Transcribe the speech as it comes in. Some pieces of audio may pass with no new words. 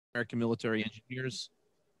American Military Engineers,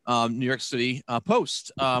 New York City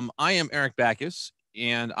Post. I am Eric Backus,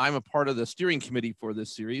 and I'm a part of the steering committee for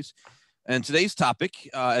this series. And today's topic,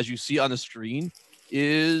 as you see on the screen,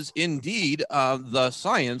 is indeed the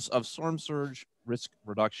science of storm surge risk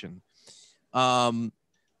reduction.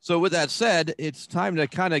 So with that said, it's time to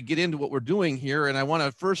kind of get into what we're doing here. And I want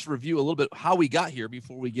to first review a little bit how we got here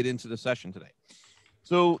before we get into the session today.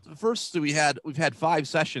 So first, we've had 5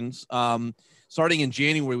 sessions. Starting in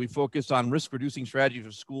January, we focused on risk reducing strategies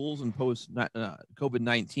for schools and post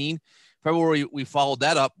COVID-19. February, we followed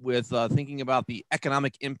that up with thinking about the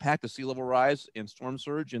economic impact of sea level rise and storm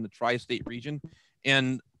surge in the tri-state region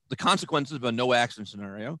and the consequences of a no accident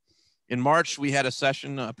scenario. In March, we had a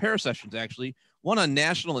session, a pair of sessions actually, one on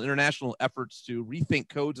national and international efforts to rethink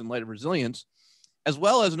codes in light of resilience, as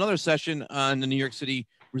well as another session on the New York City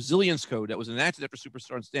Resilience Code that was enacted after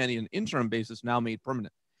Superstorm Stony on an interim basis, now made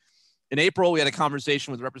permanent. In April, we had a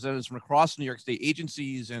conversation with representatives from across New York State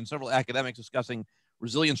agencies and several academics discussing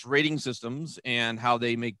resilience rating systems and how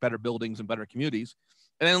they make better buildings and better communities.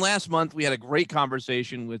 And then last month, we had a great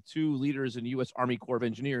conversation with 2 leaders in the U.S. Army Corps of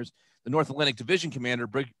Engineers, the North Atlantic Division Commander,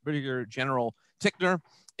 Brigadier General Tickner,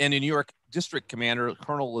 and the New York District Commander,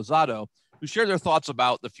 Colonel Lozado, who shared their thoughts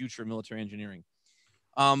about the future of military engineering.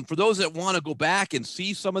 For those that want to go back and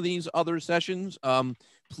see some of these other sessions,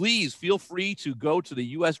 please feel free to go to the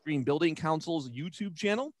U.S. Green Building Council's YouTube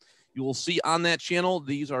channel. You will see on that channel,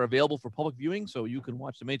 these are available for public viewing, so you can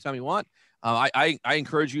watch them anytime you want. I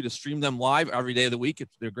encourage you to stream them live every day of the week.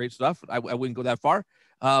 They're great stuff. I wouldn't go that far,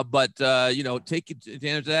 but you know, take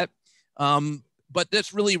advantage of that. But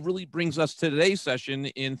this really brings us to today's session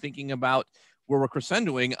in thinking about where we're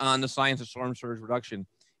crescendoing on the science of storm surge reduction.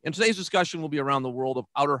 And today's discussion will be around the world of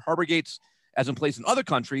outer harbor gates as in place in other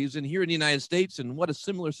countries and here in the United States, and what a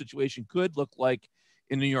similar situation could look like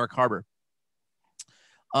in New York Harbor.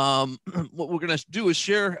 What we're going to do is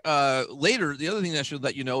share later. The other thing that I should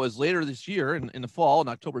let you know is later this year in the fall, on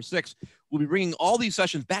October 6th, we'll be bringing all these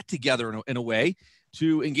sessions back together in a way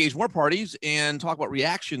to engage more parties and talk about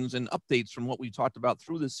reactions and updates from what we talked about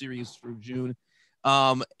through this series through June,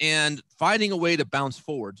 and finding a way to bounce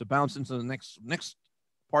forward, to bounce into the next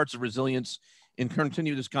parts of resilience and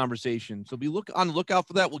continue this conversation. So be on the lookout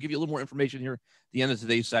for that. We'll give you a little more information here at the end of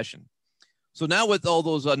today's session. So now with all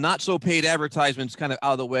those not so paid advertisements kind of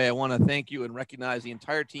out of the way, I want to thank you and recognize the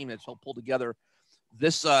entire team that's helped pull together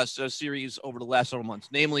this series over the last several months,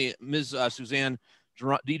 namely Ms. Suzanne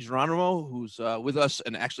DiGeronimo, who's with us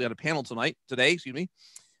and actually on a panel today,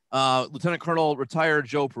 Lieutenant Colonel retired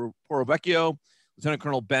Joe Porovecchio, Lieutenant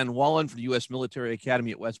Colonel Ben Wallen from the U.S. Military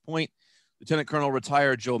Academy at West Point, Lieutenant Colonel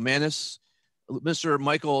retired Joe Manis, Mr.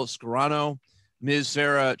 Michael Scarano, Ms.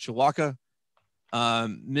 Sarah Chiwaka,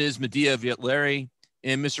 Ms. Medea Vietleri,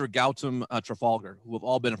 and Mr. Gautam Trafalgar, who have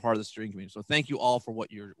all been a part of the steering committee. So thank you all for what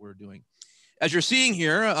we're doing. As you're seeing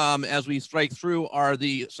here, as we strike through, are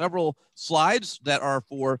the several slides that are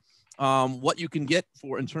for what you can get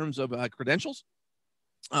for in terms of credentials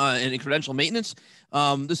and credential maintenance.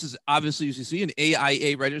 This is obviously, as you see, an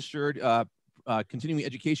AIA registered continuing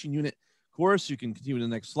education unit course. You can continue to the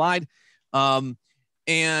next slide.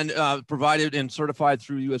 And provided and certified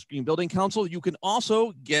through U.S. Green Building Council. You can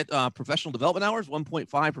also get professional development hours,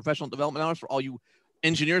 1.5 professional development hours for all you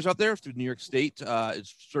engineers out there through New York State.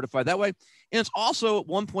 It's certified that way. And it's also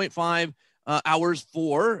 1.5 hours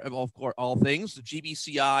for, of course, all things, the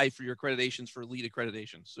GBCI for your accreditations for LEED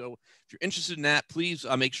accreditation. So if you're interested in that, please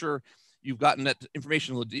make sure you've gotten that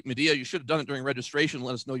information with Medea. You should have done it during registration.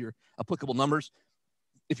 Let us know your applicable numbers.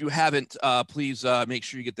 If you haven't, please make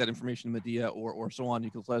sure you get that information to Medea or so on. You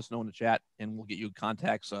can let us know in the chat and we'll get you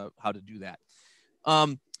contacts how to do that.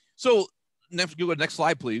 So next, go to the next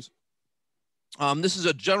slide, please. This is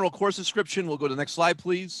a general course description. We'll go to the next slide,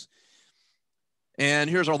 please. And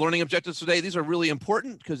here's our learning objectives today. These are really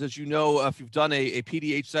important because, as you know, if you've done a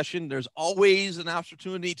PDH session, there's always an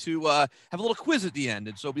opportunity to have a little quiz at the end.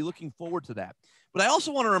 And so be looking forward to that. But I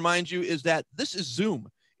also want to remind you is that this is Zoom.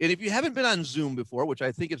 And if you haven't been on Zoom before, which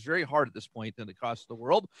I think is very hard at this point across the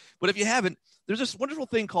world, but if you haven't, there's this wonderful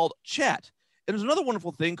thing called chat. And there's another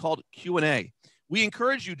wonderful thing called Q&A. We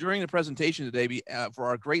encourage you during the presentation today for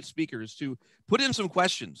our great speakers to put in some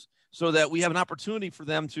questions so that we have an opportunity for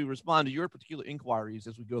them to respond to your particular inquiries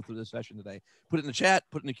as we go through this session today. Put it in the chat,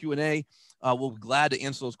 put it in the Q&A. We'll be glad to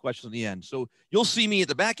answer those questions in the end. So you'll see me at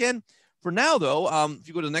the back end. For now, though, if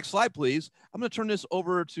you go to the next slide, please, I'm going to turn this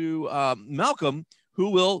over to Malcolm, who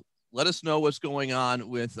will let us know what's going on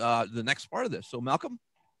with the next part of this. So Malcolm.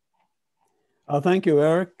 Thank you,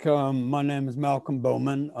 Eric. My name is Malcolm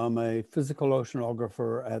Bowman. I'm a physical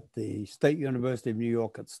oceanographer at the State University of New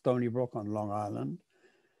York at Stony Brook on Long Island.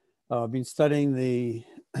 I've been studying the,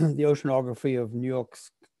 the oceanography of New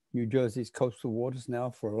Jersey's coastal waters now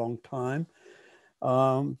for a long time.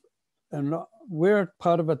 And we're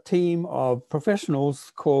part of a team of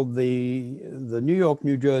professionals called the New York,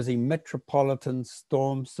 New Jersey Metropolitan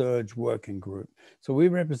Storm Surge Working Group. So we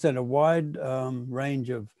represent a wide range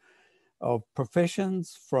of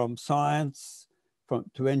professions, from science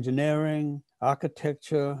to engineering,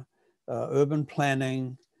 architecture, urban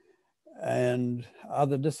planning, and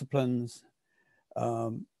other disciplines.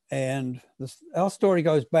 And our story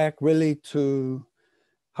goes back really to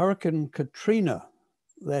Hurricane Katrina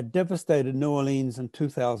that devastated New Orleans in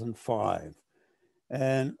 2005.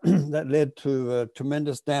 And that led to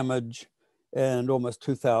tremendous damage and almost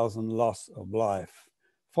 2,000 loss of life.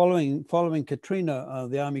 Following Katrina,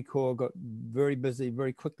 the Army Corps got very busy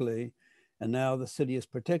very quickly, and now the city is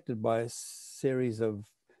protected by a series of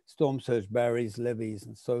storm surge barriers, levees,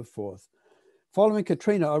 and so forth. Following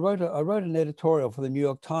Katrina, I wrote an editorial for the New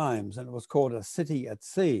York Times, and it was called A City at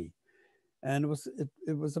Sea. And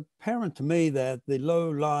it was apparent to me that the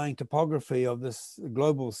low-lying topography of this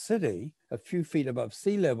global city, a few feet above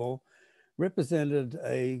sea level, represented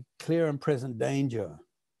a clear and present danger.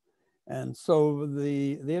 And so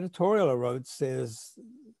the editorial I wrote says,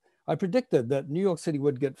 I predicted that New York City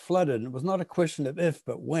would get flooded. And it was not a question of if,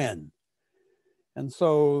 but when. And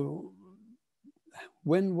so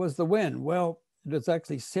when was the when? Well, it was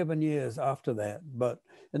actually 7 years after that. But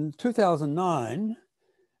in 2009,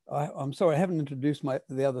 I'm sorry, I haven't introduced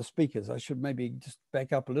the other speakers. I should maybe just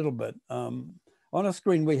back up a little bit. On a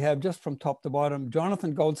screen, we have, just from top to bottom,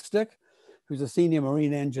 Jonathan Goldstick, who's a senior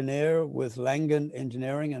marine engineer with Langan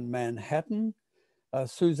Engineering in Manhattan.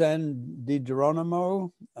 Suzanne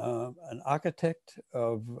DiGeronimo, an architect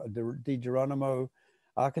of DiGeronimo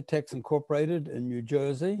Architects Incorporated in New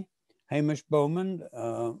Jersey. Hamish Bowman,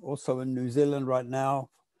 also in New Zealand right now,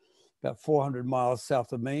 about 400 miles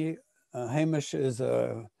south of me. Hamish is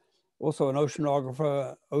also an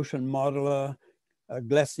oceanographer, ocean modeler, a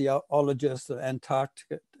glaciologist, an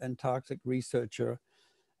Antarctic researcher.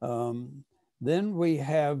 Then we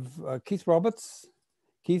have Keith Roberts.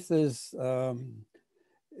 Keith is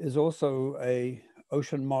also a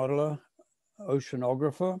ocean modeler,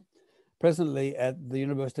 oceanographer, presently at the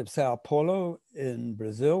University of Sao Paulo in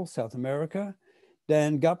Brazil, South America.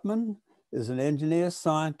 Dan Gutman is an engineer,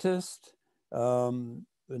 scientist, an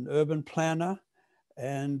urban planner,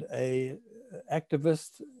 and an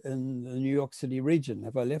activist in the New York City region.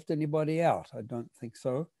 Have I left anybody out? I don't think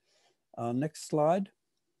so. Next slide,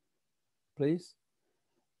 please.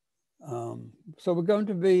 So we're going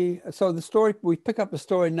to be, so the story, we pick up the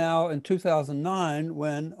story now in 2009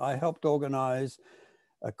 when I helped organize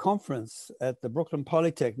a conference at the Brooklyn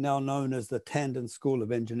Polytech, now known as the Tandon School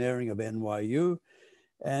of Engineering of NYU.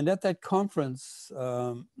 And at that conference,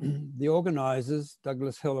 the organizers,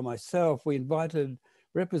 Douglas Hill and myself, we invited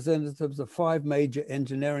representatives of 5 major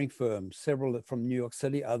engineering firms, several from New York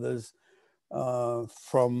City, others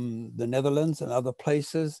from the Netherlands and other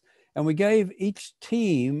places. And we gave each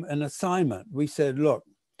team an assignment. We said, look,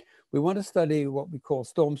 we want to study what we call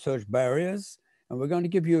storm surge barriers, and we're going to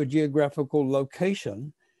give you a geographical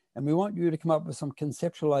location, and we want you to come up with some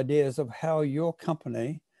conceptual ideas of how your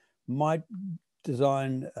company might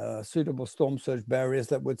design suitable storm surge barriers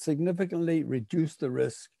that would significantly reduce the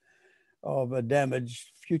risk of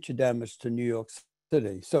future damage to New York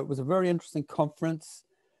City. So it was a very interesting conference.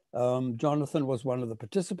 Jonathan was one of the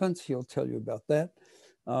participants. He'll tell you about that.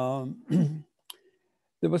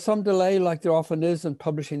 There was some delay, like there often is, in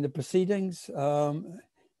publishing the proceedings.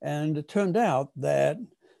 And it turned out that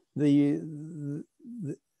the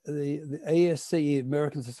ASCE,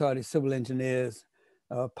 American Society of Civil Engineers,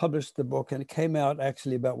 published the book, and it came out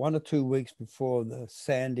actually about 1 or 2 weeks before the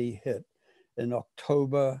Sandy hit in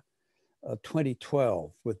October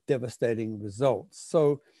 2012 with devastating results.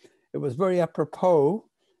 So it was very apropos,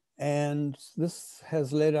 and this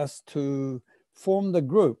has led us to form the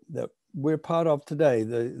group that we're part of today,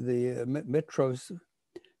 the Metro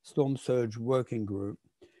Storm Surge Working Group.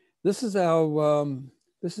 This is our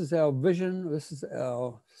vision. This is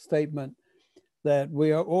our statement that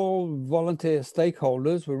we are all volunteer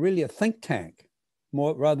stakeholders. We're really a think tank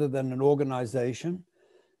rather than an organization.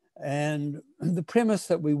 And the premise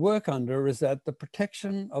that we work under is that the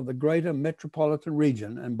protection of the greater metropolitan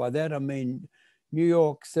region, and by that I mean New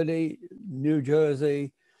York City, New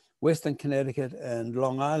Jersey, Western Connecticut, and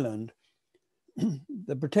Long Island,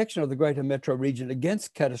 the protection of the greater metro region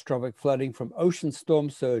against catastrophic flooding from ocean storm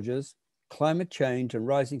surges, climate change, and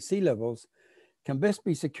rising sea levels can best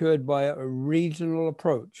be secured by a regional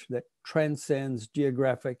approach that transcends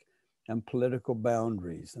geographic and political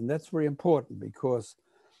boundaries. And that's very important because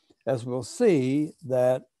as we'll see,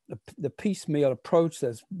 that the piecemeal approach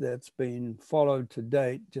that's been followed to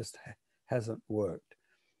date just hasn't worked.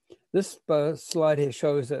 This slide here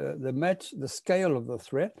shows the scale of the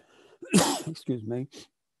threat. Excuse me.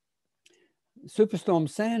 Superstorm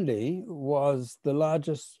Sandy was the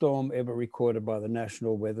largest storm ever recorded by the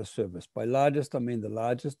National Weather Service. By largest, I mean the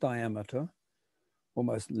largest diameter,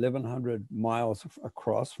 almost 1,100 miles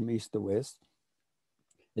across from east to west.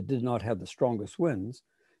 It did not have the strongest winds.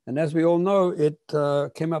 And as we all know, it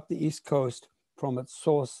came up the East Coast from its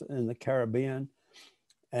source in the Caribbean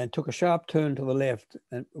and took a sharp turn to the left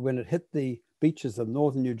and when it hit the beaches of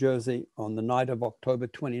northern New Jersey on the night of October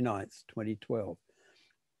 29th, 2012.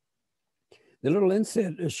 The little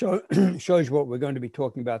inset shows you what we're going to be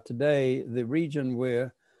talking about today, the region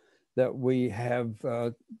that we have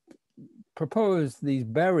proposed these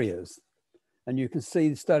barriers. And you can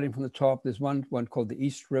see starting from the top, there's one called the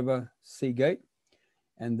East River Sea Gate.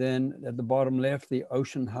 And then at the bottom left, the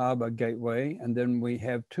Ocean Harbor Gateway. And then we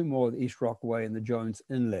have two more, the East Rockaway and the Jones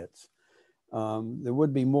Inlets. There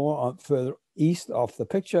would be more further east off the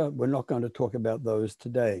picture. We're not going to talk about those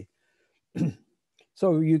today.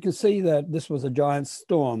 So you can see that this was a giant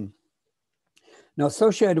storm. Now,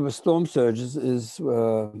 associated with storm surges is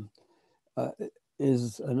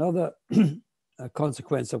another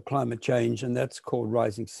consequence of climate change, and that's called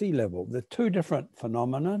rising sea level. They're two different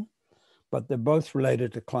phenomena, but they're both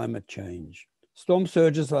related to climate change. Storm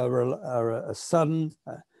surges are a sudden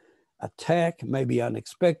attack, maybe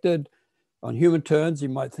unexpected. On human terms, you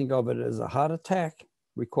might think of it as a heart attack,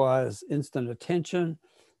 requires instant attention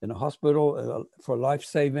in a hospital for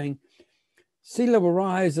life-saving. Sea level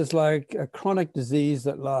rise is like a chronic disease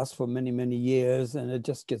that lasts for many, many years, and it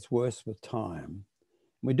just gets worse with time.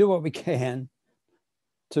 We do what we can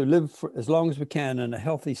to live for as long as we can in a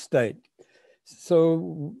healthy state.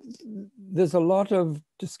 So there's a lot of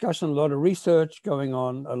discussion, a lot of research going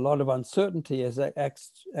on, a lot of uncertainty as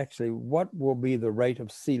actually what will be the rate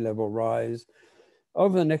of sea level rise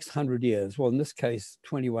over the next 100 years. Well, in this case,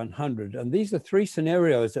 2100. And these are three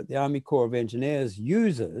scenarios that the Army Corps of Engineers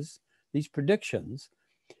uses, these predictions,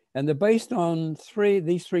 and they're based on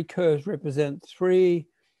these three curves represent three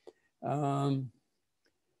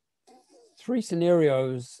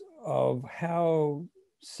scenarios of how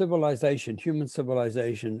civilization, human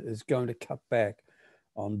civilization, is going to cut back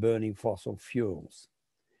on burning fossil fuels.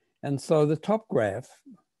 And so the top graph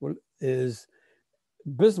is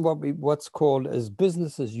what's called as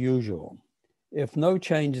business as usual. If no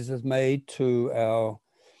changes is made to our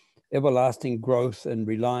everlasting growth and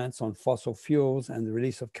reliance on fossil fuels and the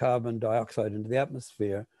release of carbon dioxide into the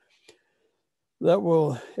atmosphere, that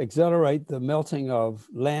will accelerate the melting of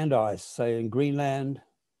land ice, say in Greenland,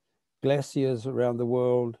 glaciers around the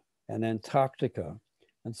world, and Antarctica.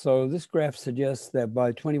 And so this graph suggests that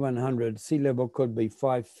by 2100, sea level could be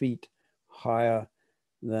 5 feet higher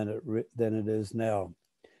than it is now.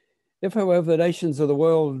 If, however, the nations of the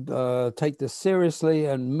world take this seriously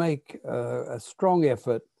and make a strong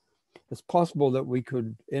effort, it's possible that we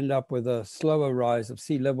could end up with a slower rise of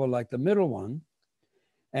sea level like the middle one.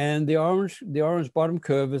 And the orange bottom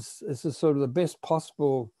curve is sort of the best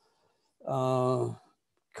possible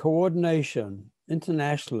coordination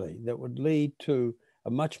internationally that would lead to a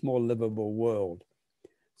much more livable world.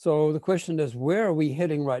 So the question is, where are we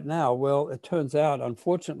heading right now? Well, it turns out,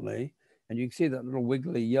 unfortunately, and you can see that little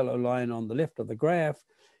wiggly yellow line on the left of the graph,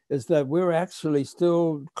 is that we're actually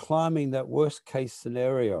still climbing that worst case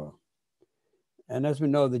scenario. And as we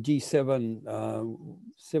know, the G7,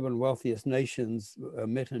 7 wealthiest nations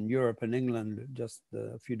met in Europe and England just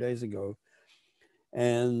a few days ago.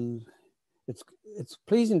 And it's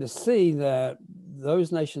pleasing to see that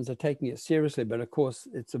those nations are taking it seriously, but of course,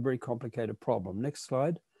 it's a very complicated problem. Next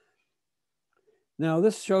slide. Now,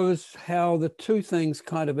 this shows how the two things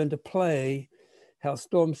kind of interplay, how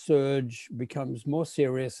storm surge becomes more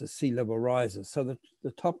serious as sea level rises. So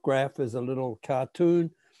the top graph is a little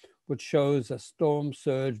cartoon which shows a storm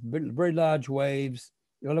surge, very large waves,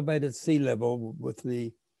 elevated sea level with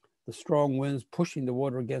the strong winds pushing the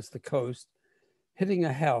water against the coast, hitting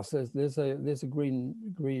a house. There's a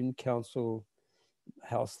green council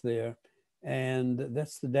house there, and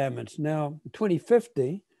that's the damage. Now,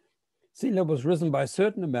 2050, sea level has risen by a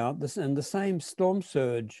certain amount, and the same storm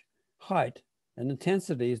surge height and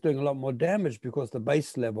intensity is doing a lot more damage because the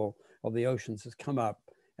base level of the oceans has come up.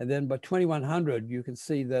 And then by 2100, you can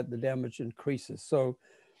see that the damage increases. So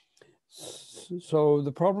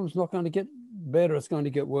the problem's not going to get better, it's going to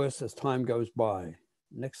get worse as time goes by.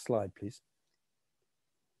 Next slide, please.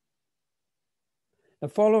 Now,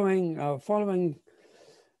 following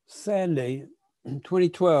Sandy, in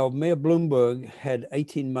 2012, Mayor Bloomberg had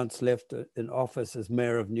 18 months left in office as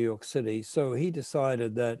mayor of New York City. So he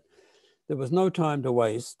decided that there was no time to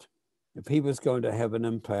waste if he was going to have an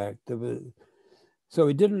impact. So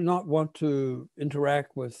he did not want to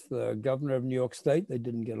interact with the governor of New York State. They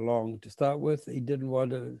didn't get along to start with. He didn't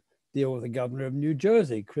want to deal with the governor of New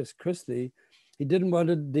Jersey, Chris Christie. He didn't want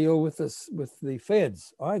to deal with the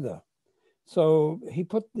feds either. So he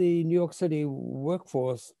put the New York City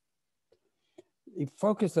workforce, he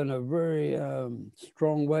focused in a very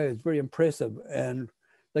strong way. It's very impressive. And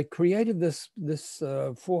they created this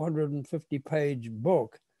 450-page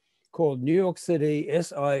book called New York City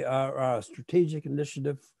SIRR, Strategic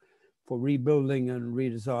Initiative for Rebuilding and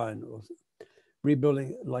Redesign, or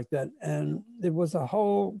rebuilding like that. And there was a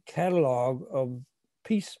whole catalog of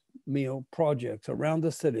piecemeal projects around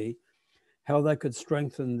the city, how they could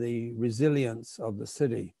strengthen the resilience of the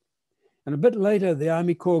city. And a bit later, the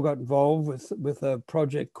Army Corps got involved with a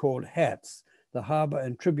project called HATS, the Harbor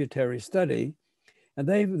and Tributary Study. And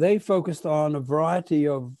they focused on a variety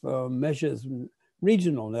of measures,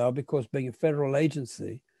 regional now, because being a federal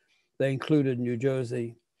agency, they included New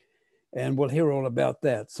Jersey, and we'll hear all about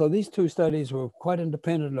that. So these two studies were quite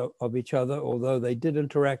independent of each other, although they did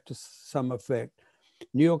interact to some effect.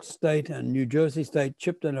 New York State and New Jersey State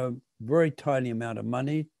chipped in a very tiny amount of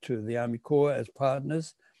money to the Army Corps as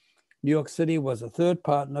partners. New York City was a third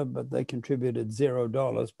partner, but they contributed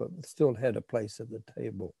 $0, but still had a place at the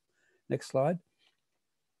table. Next slide.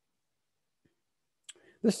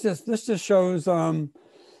 This just shows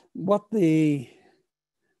what the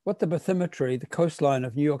bathymetry, the coastline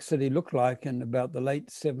of New York City looked like in about the late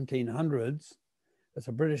 1700s. It's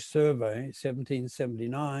a British survey,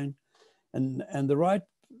 1779. And the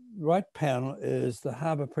right panel is the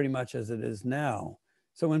harbor pretty much as it is now.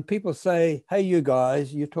 So when people say, hey, you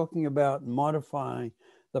guys, you're talking about modifying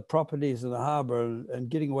the properties of the harbor and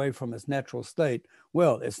getting away from its natural state.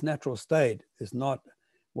 Well, its natural state is not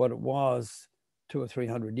what it was 200 or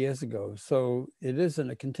 300 years ago. So it is in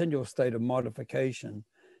a continual state of modification.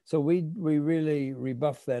 So we really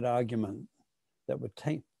rebuff that argument that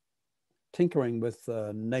we're tinkering with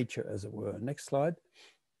nature, as it were. Next slide.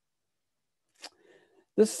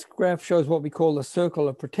 This graph shows what we call the circle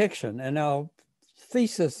of protection. And our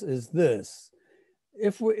thesis is this: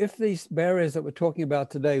 if these barriers that we're talking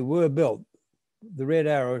about today were built, the red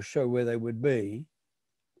arrows show where they would be,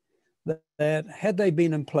 that had they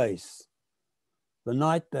been in place, the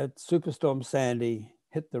night that Superstorm Sandy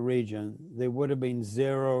hit the region, there would have been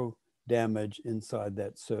zero damage inside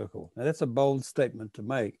that circle. Now that's a bold statement to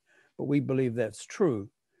make, but we believe that's true.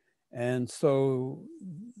 And so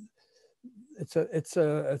it's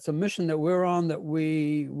a mission that we're on that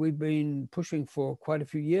we've been pushing for quite a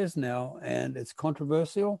few years now, and it's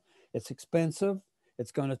controversial, it's expensive,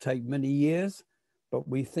 it's going to take many years, but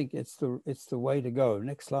we think it's the way to go.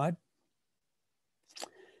 Next slide.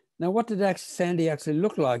 Now, what did Sandy actually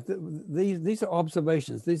look like? These are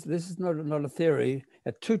observations. This is not a theory.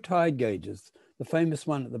 At two tide gauges, the famous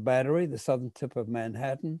one at the Battery, the southern tip of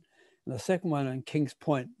Manhattan, and the second one in Kings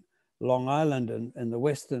Point, Long Island, and the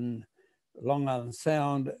western Long Island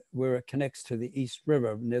Sound, where it connects to the East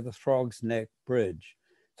River near the Throgs Neck Bridge.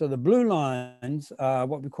 So the blue lines are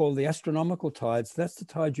what we call the astronomical tides. That's the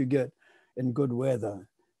tide you get in good weather.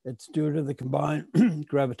 It's due to the combined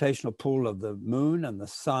gravitational pull of the moon and the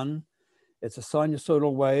sun. It's a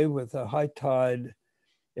sinusoidal wave with a high tide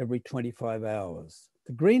every 25 hours.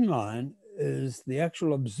 The green line is the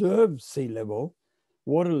actual observed sea level,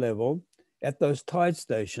 water level at those tide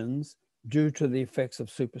stations due to the effects of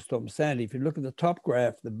Superstorm Sandy. If you look at the top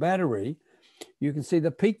graph, the Battery, you can see the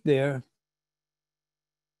peak there.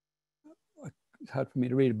 It's hard for me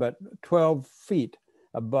to read, but 12 feet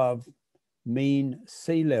above mean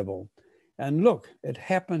sea level. And look, it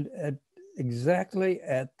happened exactly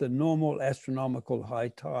at the normal astronomical high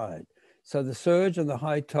tide. So the surge and the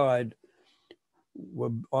high tide were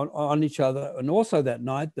on each other. And also that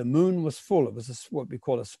night, the moon was full. It was what we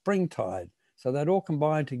call a spring tide. So that all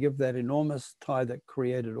combined to give that enormous tide that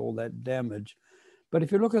created all that damage. But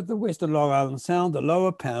if you look at the Western Long Island Sound, the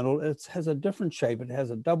lower panel, it has a different shape. It has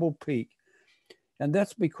a double peak. And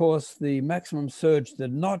that's because the maximum surge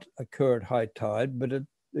did not occur at high tide, but it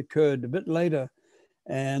occurred a bit later,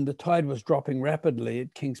 and the tide was dropping rapidly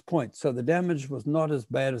at Kings Point. So the damage was not as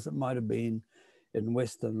bad as it might have been in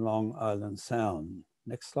Western Long Island Sound.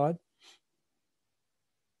 Next slide.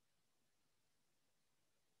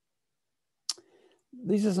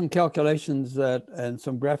 These are some calculations and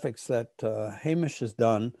some graphics that Hamish has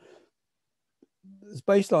done. It's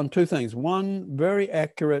based on two things. One, very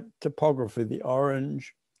accurate topography. The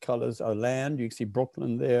orange colors are land. You can see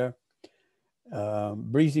Brooklyn there.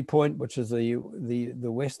 Breezy Point, which is the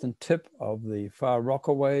western tip of the Far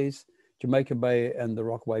Rockaways, Jamaica Bay, and the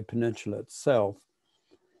Rockaway Peninsula itself.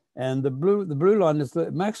 And the blue line is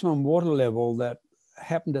the maximum water level that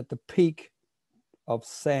happened at the peak of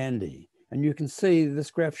Sandy. And you can see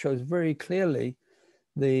this graph shows very clearly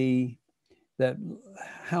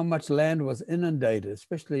how much land was inundated,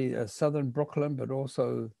 especially southern Brooklyn, but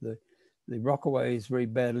also the Rockaway is very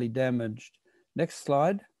badly damaged. Next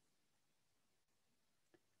slide.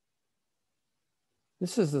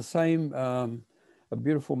 This is the same, a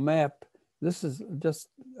beautiful map. This is just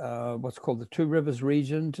what's called the Two Rivers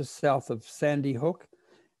region, just south of Sandy Hook.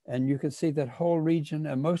 And you can see that whole region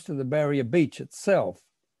and most of the Barrier Beach itself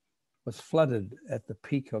was flooded at the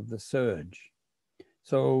peak of the surge.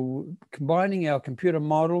 So combining our computer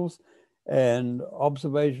models and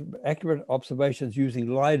accurate observations using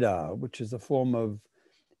LiDAR, which is a form of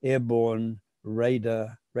airborne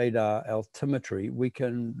radar altimetry, we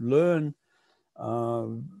can learn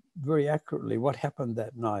very accurately what happened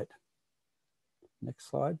that night. Next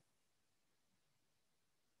slide.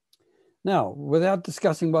 Now, without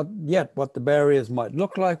discussing what the barriers might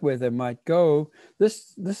look like, where they might go,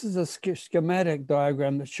 this is a schematic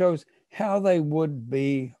diagram that shows how they would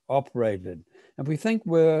be operated. If we think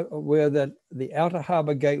where the outer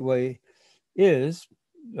harbor gateway is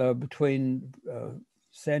between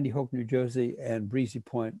Sandy Hook, New Jersey, and Breezy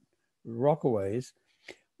Point, Rockaways,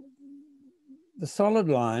 the solid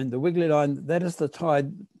line, the wiggly line, that is the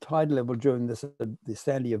tide level during the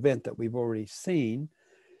Sandy event that we've already seen.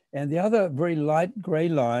 And the other very light gray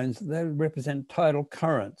lines, they represent tidal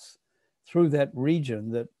currents through that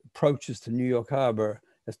region that approaches to New York Harbor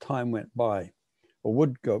as time went by, or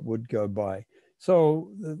would go by.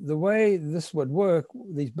 So the way this would work,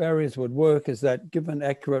 these barriers would work, is that given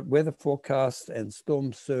accurate weather forecasts and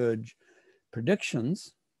storm surge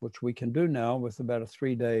predictions, which we can do now with about a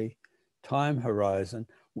 3-day time horizon,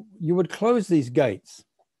 you would close these gates.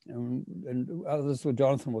 And others,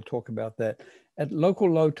 Jonathan will talk about that, at local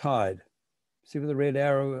low tide. See where the red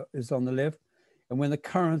arrow is on the left? And when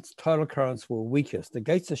the tidal currents were weakest, the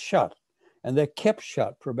gates are shut, and they're kept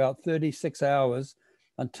shut for about 36 hours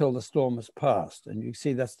until the storm has passed. And you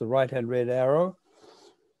see that's the right-hand red arrow.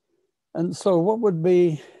 And so what would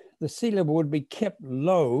be, the sea level would be kept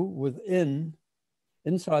low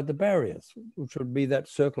inside the barriers, which would be that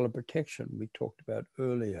circle of protection we talked about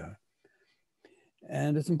earlier.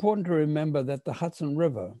 And it's important to remember that the Hudson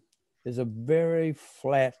River is a very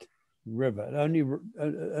flat river.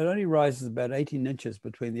 It only rises about 18 inches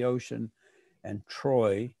between the ocean and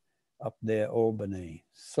Troy up there, Albany.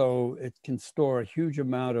 So it can store a huge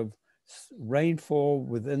amount of rainfall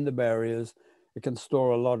within the barriers. It can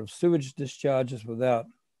store a lot of sewage discharges without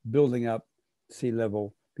building up sea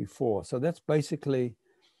level before. So that's basically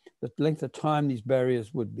the length of time these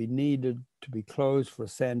barriers would be needed to be closed for a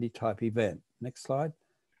Sandy type event. Next slide.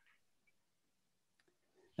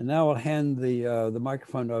 And now I'll hand the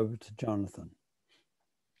microphone over to Jonathan.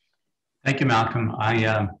 Thank you, Malcolm.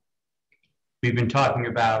 We've been talking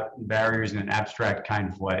about barriers in an abstract kind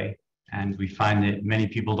of way, and we find that many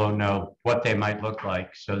people don't know what they might look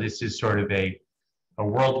like. So this is sort of a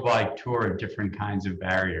worldwide tour of different kinds of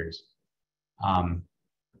barriers.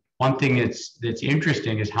 One thing that's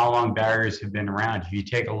interesting is how long barriers have been around. If you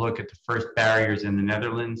take a look at the first barriers in the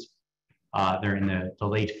Netherlands, they're in the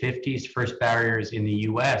late 50s. First barriers in the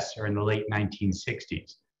US are in the late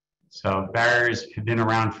 1960s. So barriers have been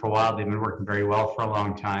around for a while. They've been working very well for a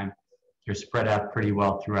long time. They're spread out pretty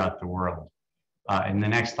well throughout the world. In the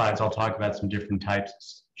next slides, I'll talk about some different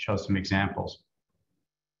types, show some examples.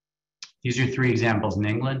 These are 3 examples in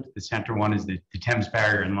England. The center one is the Thames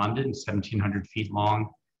Barrier in London, 1,700 feet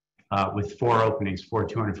long, with 4 openings, 4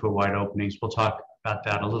 200-foot wide openings. We'll talk about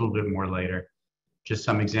that a little bit more later. Just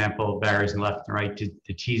some example barriers on the left and right,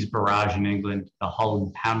 the Tees Barrage in England, the Hull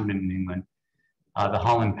Impoundment in England. The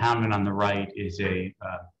Hull Impoundment on the right is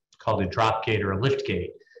called a drop gate or a lift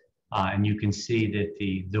gate. And you can see that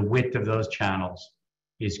the width of those channels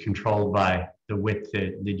is controlled by the width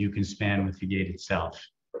that you can span with the gate itself.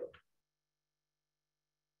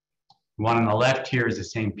 The one on the left here is the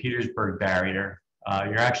St. Petersburg Barrier.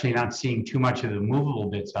 You're actually not seeing too much of the movable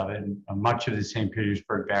bits of it. Much of the St.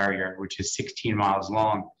 Petersburg Barrier, which is 16 miles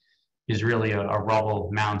long, is really a rubble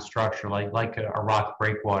mound structure, like a rock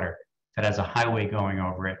breakwater that has a highway going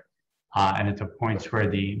over it. And at the points where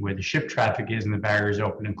the ship traffic is and the barrier is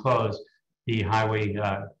open and closed, the highway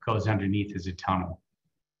goes underneath as a tunnel.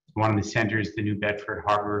 One in the center is the New Bedford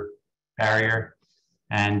Harbor Barrier.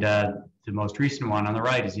 And the most recent one on the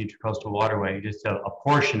right is the Intercoastal Waterway. Just a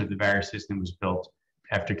portion of the barrier system was built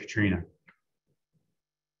after Katrina.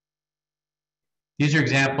 These are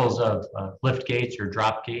examples of lift gates or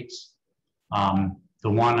drop gates. The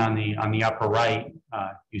one on the upper right,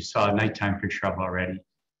 you saw a nighttime picture of already.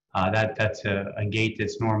 That's a gate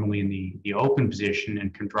that's normally in the open position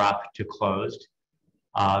and can drop to closed.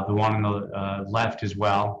 The one on the left as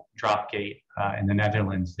well, drop gate in the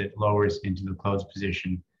Netherlands that lowers into the closed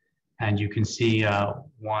position. And you can see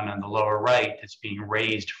one on the lower right that's being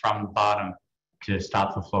raised from the bottom to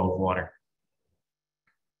stop the flow of water.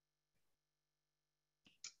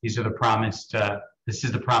 These are the promised, this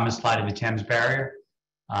is the promised slide of the Thames barrier.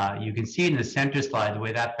 You can see in the center slide, the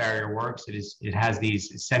way that barrier works, it has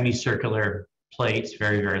these semicircular plates,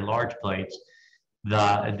 very, very large plates,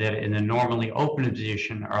 that in the normally open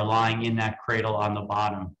position are lying in that cradle on the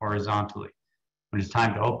bottom horizontally. When it's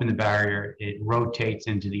time to open the barrier, it rotates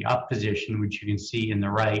into the up position, which you can see in the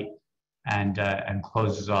right, and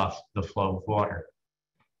closes off the flow of water.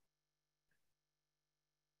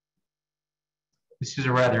 This is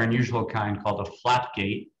a rather unusual kind called a flap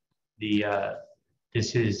gate.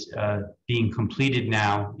 This is being completed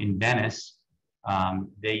now in Venice.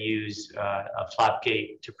 They use a flap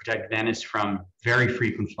gate to protect Venice from very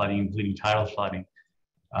frequent flooding, including tidal flooding.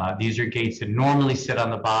 These are gates that normally sit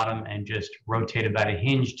on the bottom and just rotate about a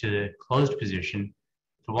hinge to the closed position.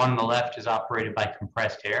 The one on the left is operated by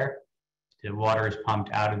compressed air. The water is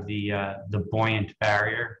pumped out of the buoyant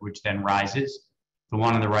barrier, which then rises. The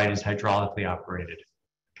one on the right is hydraulically operated.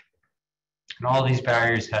 And all these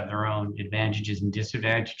barriers have their own advantages and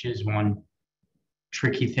disadvantages. One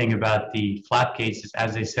tricky thing about the flap gates is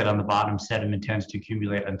as they sit on the bottom, sediment tends to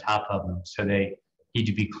accumulate on top of them, so they need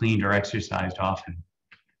to be cleaned or exercised often.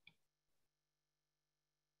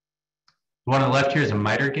 The one on the left here is a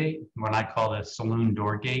miter gate, what I call the saloon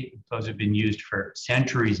door gate. Those have been used for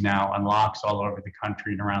centuries now on locks all over the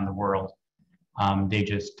country and around the world. They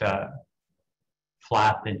just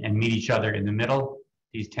flap and meet each other in the middle.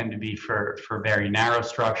 These tend to be for very narrow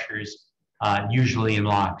structures, usually in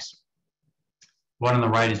locks. One on the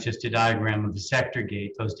right is just a diagram of the sector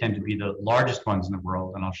gate. Those tend to be the largest ones in the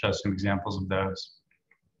world, and I'll show some examples of those.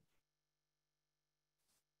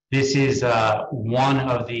 This is one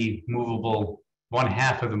half of the movable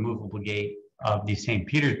gate of the St.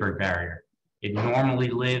 Petersburg barrier. It normally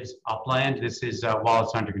lives upland. This is while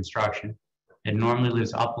it's under construction. It normally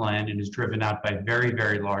lives upland and is driven out by very,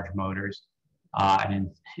 very large motors.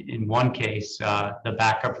 And in one case, the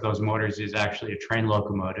backup for those motors is actually a train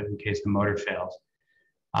locomotive in case the motor fails.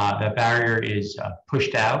 That barrier is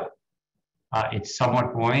pushed out. It's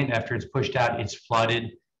somewhat buoyant. After it's pushed out, it's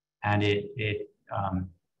flooded, and it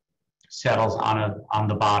settles on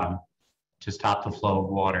the bottom to stop the flow of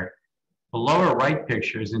water. The lower right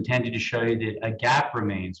picture is intended to show you that a gap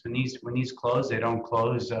remains. When these close, they don't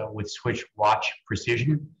close with switch watch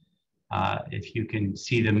precision. If you can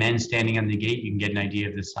see the men standing on the gate, you can get an idea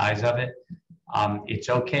of the size of it. It's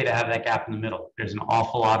okay to have that gap in the middle. There's an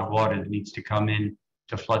awful lot of water that needs to come in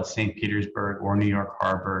to flood St. Petersburg or New York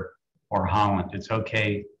Harbor or Holland. It's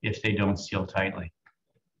okay if they don't seal tightly.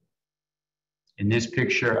 In this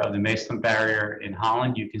picture of the Maesland barrier in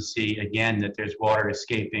Holland, you can see again that there's water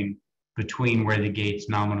escaping between where the gates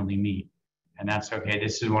nominally meet. And that's okay.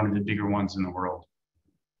 This is one of the bigger ones in the world.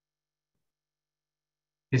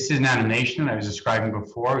 This is an animation I was describing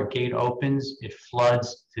before. A gate opens, it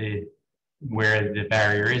floods to where the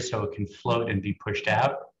barrier is so it can float and be pushed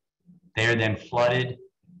out. They are then flooded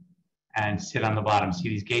and sit on the bottom. See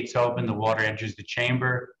these gates open, the water enters the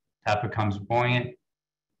chamber, that becomes buoyant,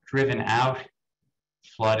 driven out,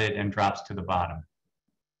 flooded, and drops to the bottom.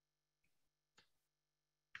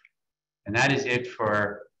 And that is it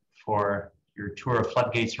for your tour of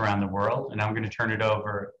floodgates around the world. And I'm going to turn it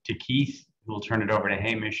over to Keith, who will turn it over to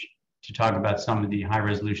Hamish to talk about some of the high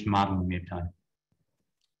resolution modeling we have done.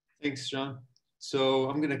 Thanks, John. So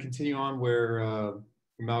I'm going to continue on where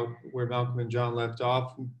Malcolm and John left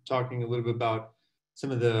off, talking a little bit about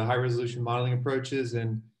some of the high resolution modeling approaches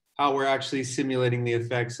and how we're actually simulating the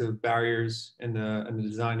effects of barriers and the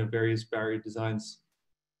design of various barrier designs,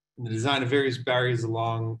 and the design of various barriers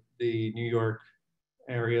along the New York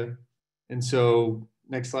area. And so,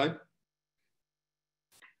 next slide.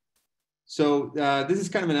 So this is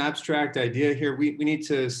kind of an abstract idea here. We need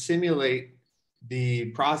to simulate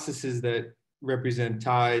the processes that represent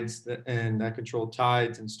tides and that control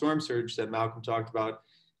tides and storm surge that Malcolm talked about.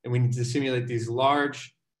 And we need to simulate these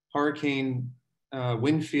large hurricane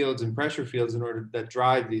wind fields and pressure fields in order that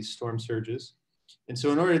drive these storm surges. And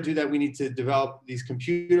so in order to do that, we need to develop these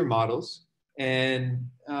computer models. And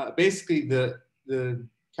basically the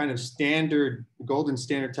kind of standard, golden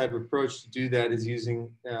standard type approach to do that is using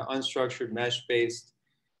unstructured mesh-based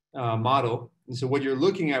model. And so what you're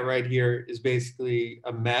looking at right here is basically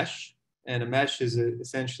a mesh, and a mesh is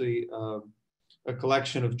essentially a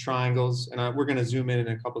collection of triangles. And we're going to zoom in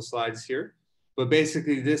a couple slides here. But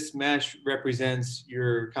basically, this mesh represents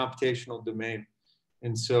your computational domain.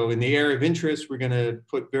 And so in the area of interest, we're going to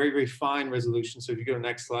put very, very fine resolution. So if you go to the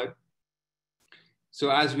next slide. So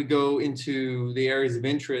as we go into the areas of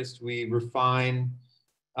interest, we refine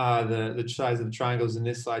the size of the triangles. In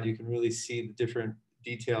this slide, you can really see the different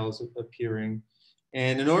details appearing.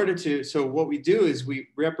 And in order to, so what we do is we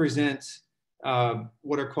represent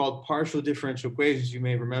what are called partial differential equations. You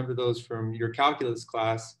may remember those from your calculus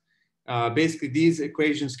class. Basically, these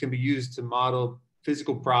equations can be used to model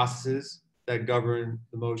physical processes that govern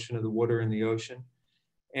the motion of the water in the ocean.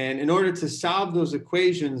 And in order to solve those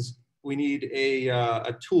equations, we need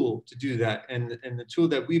a tool to do that. And the tool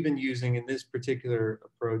that we've been using in this particular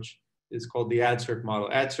approach is called the AdCirc model.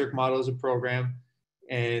 AdCirc model is a program,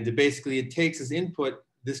 and it takes as input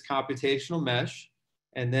this computational mesh,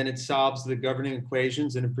 and then it solves the governing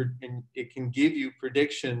equations, and it can give you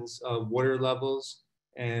predictions of water levels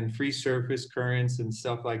and free surface currents and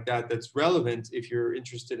stuff like that that's relevant if you're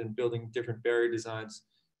interested in building different barrier designs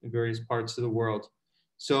in various parts of the world.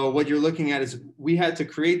 So what you're looking at is we had to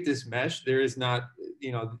create this mesh. There is not,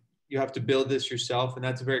 you have to build this yourself, and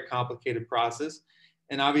that's a very complicated process.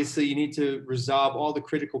 And obviously you need to resolve all the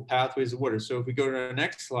critical pathways of water. So if we go to the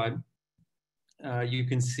next slide, you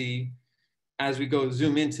can see as we go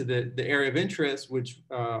zoom into the area of interest, which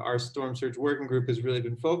our storm surge working group has really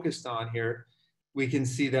been focused on here, we can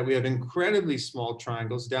see that we have incredibly small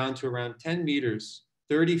triangles down to around 10 meters,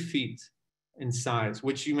 30 feet in size,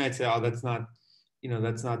 which you might say, oh, that's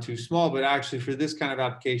not too small, but actually for this kind of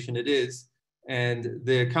application, it is. And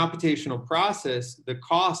the computational process, the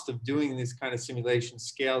cost of doing this kind of simulation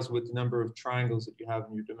scales with the number of triangles that you have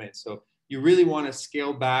in your domain. So you really want to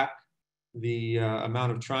scale back the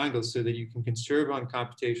amount of triangles so that you can conserve on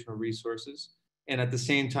computational resources, and at the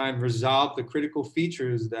same time resolve the critical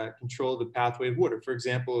features that control the pathway of water. For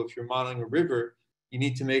example, if you're modeling a river, you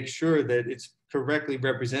need to make sure that it's correctly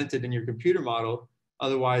represented in your computer model.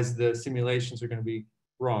 Otherwise, the simulations are going to be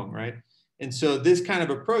wrong, right? And so this kind of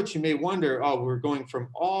approach, you may wonder, oh, we're going from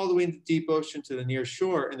all the way into the deep ocean to the near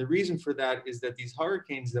shore. And the reason for that is that these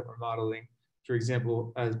hurricanes that we're modeling, for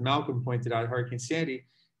example, as Malcolm pointed out, Hurricane Sandy,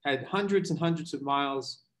 had hundreds and hundreds of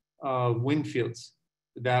miles of wind fields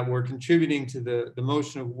that were contributing to the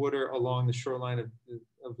motion of water along the shoreline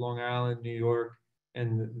of Long Island, New York,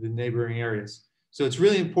 and the neighboring areas. So it's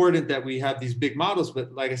really important that we have these big models,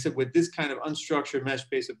 but like I said, with this kind of unstructured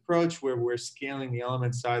mesh-based approach where we're scaling the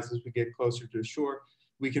element size as we get closer to the shore,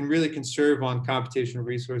 we can really conserve on computational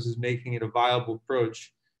resources, making it a viable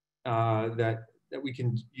approach that we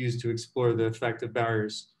can use to explore the effect of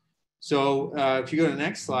barriers. So if you go to the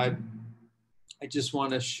next slide, I just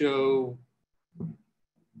want to show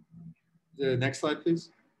the next slide, please.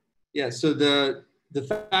 Yeah, so the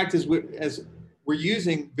fact is we're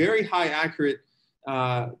using very high accurate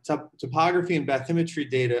topography and bathymetry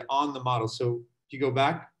data on the model. So if you go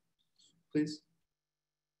back, please.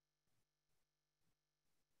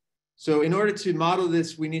 So in order to model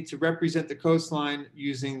this, we need to represent the coastline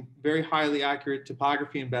using very highly accurate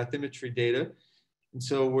topography and bathymetry data. And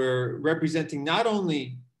so we're representing not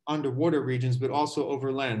only underwater regions, but also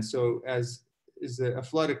over land. So as a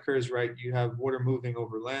flood occurs, right, you have water moving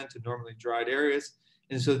over land to normally dried areas.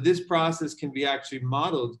 And so this process can be actually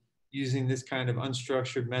modeled using this kind of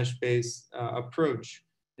unstructured mesh-based approach.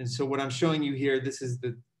 And so what I'm showing you here, this is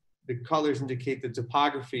the colors indicate the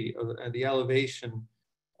topography of the elevation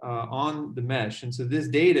on the mesh. And so this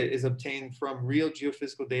data is obtained from real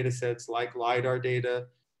geophysical data sets like LiDAR data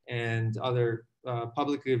and other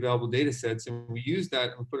publicly available data sets. And we use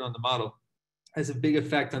that and put it on the model. Has a big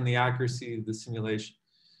effect on the accuracy of the simulation.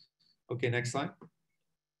 Okay, next slide.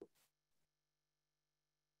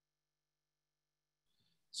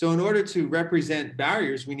 So in order to represent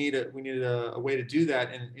barriers, we need a way to do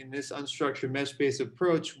that. And in this unstructured mesh-based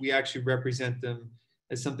approach, we actually represent them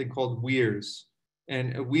as something called weirs.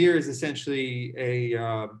 And a weir is essentially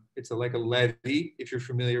like a levee, if you're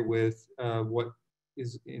familiar with what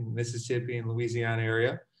is in Mississippi and Louisiana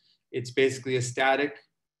area. It's basically a static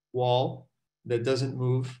wall that doesn't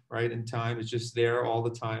move, right, in time. It's just there all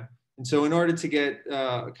the time. And so in order to get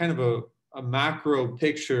kind of a macro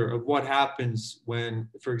picture of what happens when,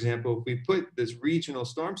 for example, if we put this regional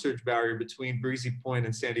storm surge barrier between Breezy Point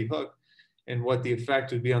and Sandy Hook and what the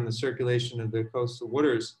effect would be on the circulation of the coastal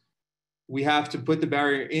waters, we have to put the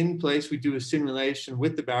barrier in place. We do a simulation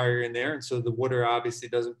with the barrier in there. And so the water obviously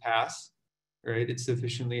doesn't pass. right? It's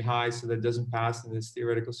sufficiently high so that it doesn't pass in this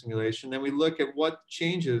theoretical simulation. Then we look at what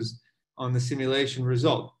changes on the simulation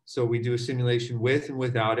result. So we do a simulation with and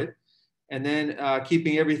without it. And then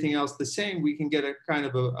keeping everything else the same, we can get a kind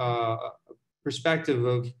of a perspective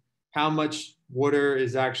of how much water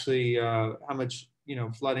is actually, how much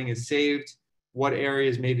flooding is saved, what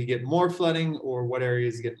areas maybe get more flooding or what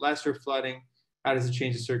areas get lesser flooding, how does it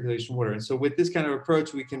change the circulation water. And so with this kind of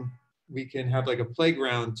approach, we can have like a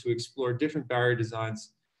playground to explore different barrier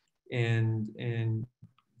designs in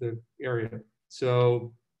the area.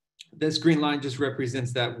 So this green line just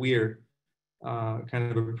represents that weir kind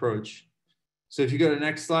of approach. So if you go to the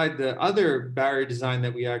next slide, the other barrier design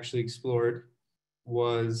that we actually explored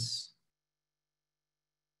was,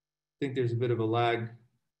 I think there's a bit of a lag.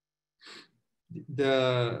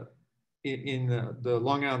 In the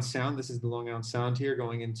Long Island Sound, this is the Long Island Sound here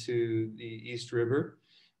going into the East River.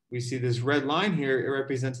 We see this red line here, it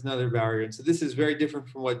represents another barrier. And so this is very different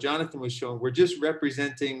from what Jonathan was showing. We're just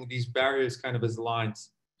representing these barriers kind of as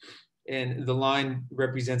lines. And the line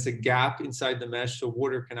represents a gap inside the mesh so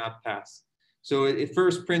water cannot pass. So at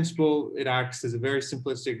first principle, it acts as a very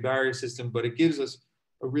simplistic barrier system, but it gives us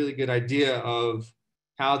a really good idea of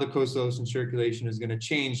how the coastal ocean circulation is going to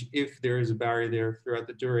change if there is a barrier there throughout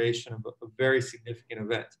the duration of a very significant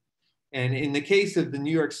event. And in the case of the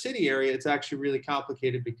New York City area, it's actually really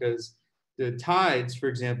complicated because the tides, for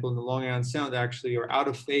example, in the Long Island Sound actually are out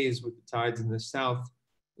of phase with the tides in the south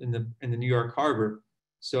in the New York Harbor.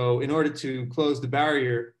 So in order to close the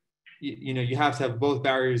barrier, you have to have both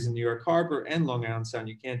barriers in New York Harbor and Long Island Sound.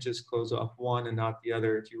 You can't just close off one and not the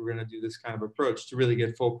other if you were going to do this kind of approach to really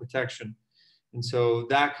get full protection. And so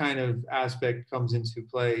that kind of aspect comes into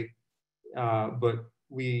play, but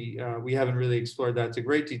we haven't really explored that to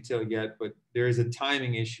great detail yet, but there is a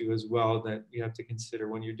timing issue as well that you have to consider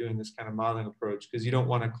when you're doing this kind of modeling approach, because you don't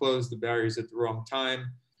want to close the barriers at the wrong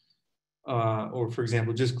time, or for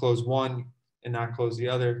example, just close one and not close the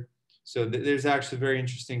other. So there's actually very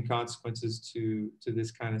interesting consequences to this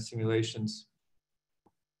kind of simulations.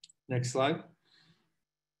 Next slide.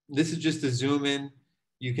 This is just a zoom in.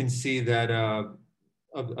 You can see that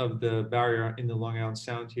of the barrier in the Long Island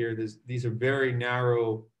Sound here, these are very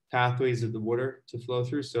narrow pathways of the water to flow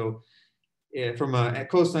through. So from a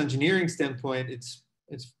coastal engineering standpoint, it's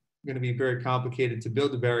going to be very complicated to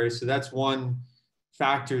build the barrier. So that's one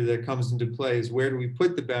factor that comes into play is where do we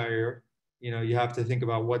put the barrier? You have to think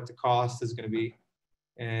about what the cost is going to be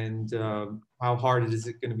and how hard is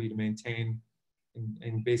it going to be to maintain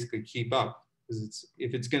and basically keep up. Because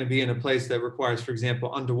if it's going to be in a place that requires, for example,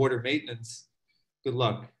 underwater maintenance, good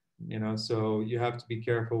luck. So you have to be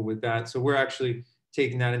careful with that. So we're actually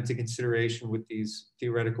taking that into consideration with these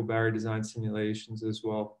theoretical barrier design simulations as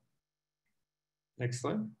well. Next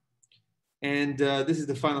slide. And this is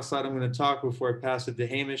the final slide I'm going to talk before I pass it to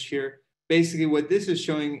Hamish here. Basically, what this is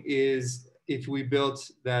showing is if we built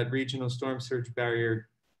that regional storm surge barrier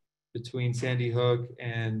between Sandy Hook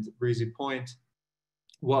and Breezy Point,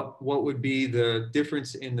 what would be the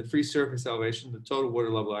difference in the free surface elevation, the total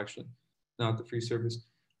water level actually, not the free surface,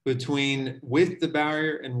 between with the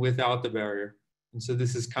barrier and without the barrier. And so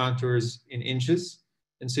this is contours in inches.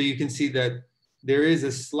 And so you can see that there is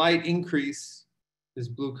a slight increase. This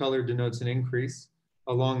blue color denotes an increase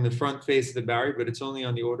along the front face of the barrier, but it's only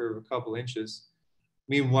on the order of a couple inches.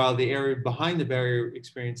 Meanwhile, the area behind the barrier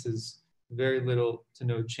experiences very little to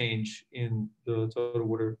no change in the total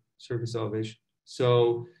water surface elevation.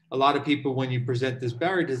 So a lot of people, when you present this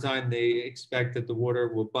barrier design, they expect that the water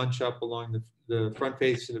will bunch up along the front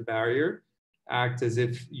face of the barrier, act as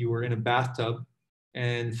if you were in a bathtub,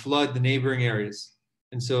 and flood the neighboring areas.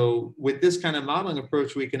 And so with this kind of modeling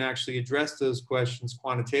approach, we can actually address those questions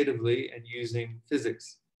quantitatively and using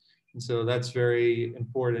physics. And so that's very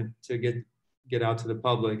important to get out to the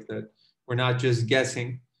public, that we're not just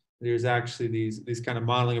guessing. There's actually these kind of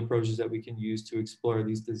modeling approaches that we can use to explore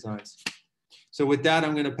these designs. So with that,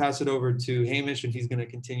 I'm going to pass it over to Hamish, and he's going to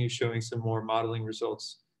continue showing some more modeling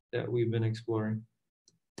results that we've been exploring.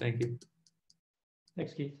 Thank you.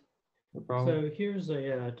 Thanks, Keith. No problem. So here's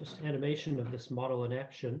a just animation of this model in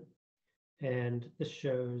action. And this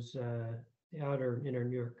shows the outer and inner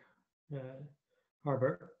New York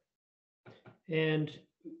harbor. And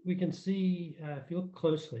we can see, if you look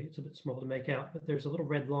closely, it's a bit small to make out, but there's a little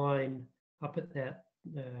red line up at that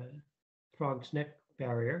Frog's Neck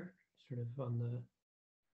barrier, sort of on the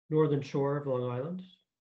northern shore of Long Island.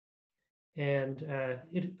 And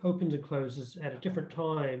it opens and closes at a different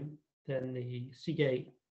time than the Seagate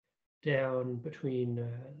down between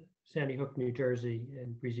Sandy Hook, New Jersey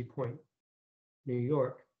and Breezy Point, New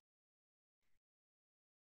York.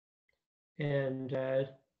 And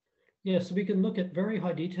Yeah, so we can look at very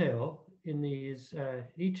high detail in these,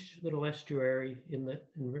 each little estuary inlet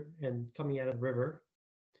and coming out of the river,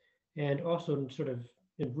 and also in sort of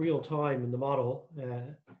in real time in the model,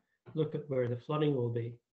 look at where the flooding will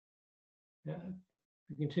be.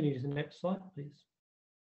 We continue to the next slide, please.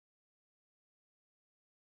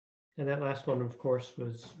 And that last one, of course,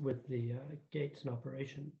 was with the gates in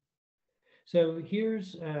operation. So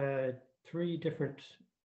here's 3 different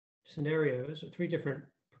scenarios, or 3 different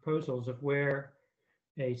proposals of where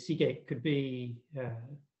a sea gate could be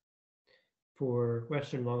for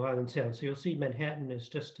Western Long Island Sound. So you'll see Manhattan is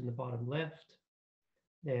just in the bottom left,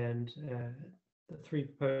 and the 3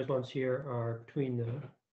 proposed ones here are between the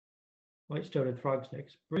Whitestone and Frog's Neck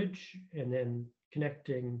Bridge, and then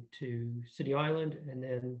connecting to City Island, and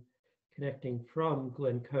then connecting from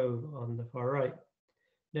Glen Cove on the far right.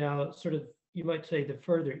 Now, sort of, you might say the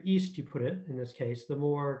further east you put it, in this case, the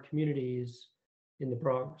more communities in the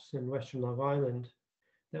Bronx and Western Long Island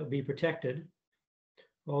that would be protected.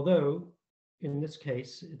 Although, in this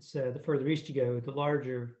case, it's the further east you go, the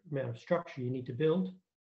larger amount of structure you need to build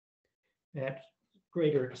at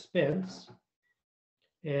greater expense,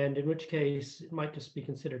 and in which case it might just be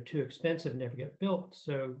considered too expensive and never get built.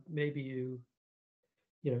 So maybe you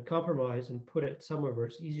compromise and put it somewhere where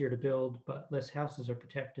it's easier to build, but less houses are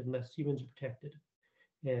protected and less humans are protected.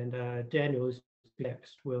 And Daniel, who's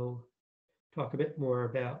next, will talk a bit more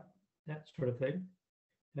about that sort of thing.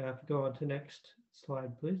 If we go on to the next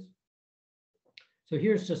slide, please. So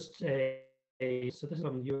here's just so this is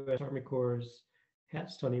from the U.S. Army Corps'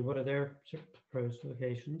 hat Stony. What are their sort of proposed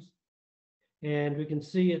locations? And we can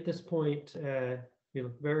see at this point, if you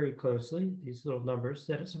look very closely, these little numbers,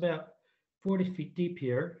 that it's about 40 feet deep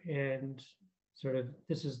here, and sort of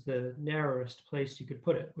this is the narrowest place you could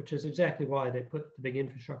put it, which is exactly why they put the big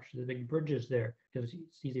infrastructure, the big bridges there, because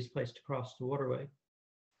it's the easiest place to cross the waterway.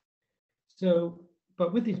 So,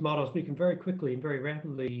 but with these models, we can very quickly and very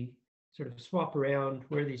rapidly sort of swap around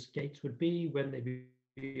where these gates would be, when they'd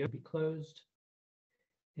be closed,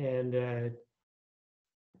 and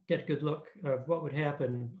get a good look of what would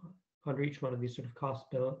happen under each one of these sort of cost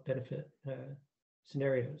benefit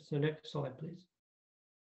scenarios. So next slide, please.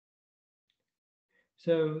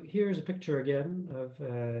 So here's a picture again of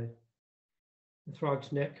the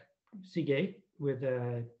Frog's Neck Seagate with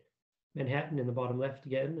Manhattan in the bottom left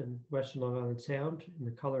again, and Western Long Island Sound in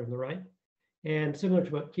the color on the right. And similar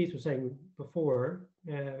to what Keith was saying before,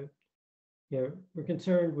 we're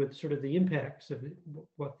concerned with sort of the impacts of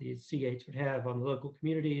what these sea gates would have on the local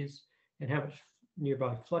communities and how much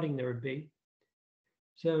nearby flooding there would be.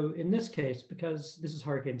 So in this case, because this is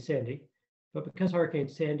Hurricane Sandy, but because Hurricane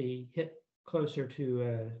Sandy hit closer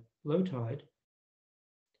to low tide,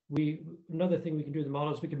 another thing we can do in the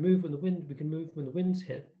model is we can move when the winds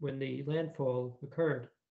hit, when the landfall occurred.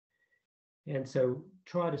 And so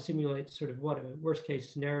try to simulate sort of what a worst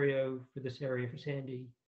case scenario for this area for Sandy,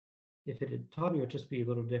 if it had timing would just be a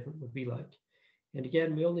little different, would be like. And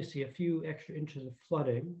again, we only see a few extra inches of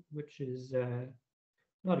flooding, which is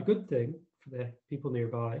not a good thing for the people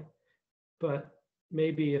nearby, but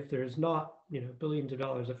maybe if there's not, billions of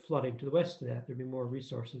dollars of flooding to the west of that, there'd be more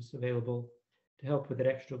resources available to help with that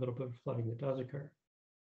extra little bit of flooding that does occur.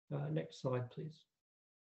 Next slide, please.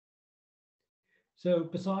 So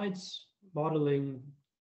besides modeling,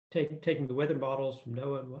 taking the weather models from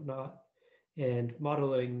NOAA and whatnot, and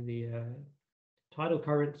modeling the tidal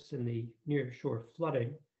currents and the near shore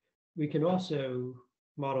flooding, we can also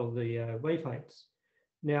model the wave heights.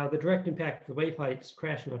 Now, the direct impact of the wave heights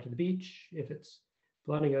crashing onto the beach, if it's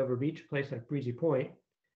flooding over a beach place like Breezy Point,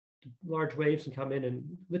 large waves can come in and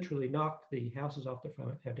literally knock the houses off their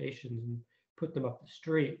foundations and put them up the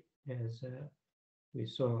street, as we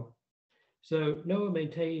saw. So NOAA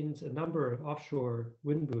maintains a number of offshore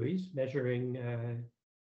wind buoys measuring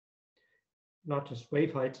not just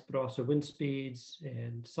wave heights, but also wind speeds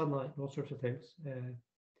and sunlight and all sorts of things.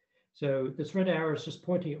 So this red arrow is just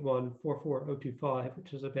pointing at one, 44025,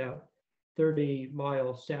 which is about 30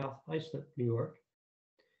 miles south Islip, New York.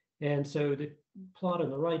 And so the plot on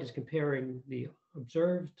the right is comparing the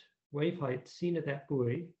observed wave height seen at that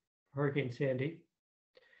buoy, Hurricane Sandy,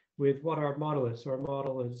 with what our model is. So our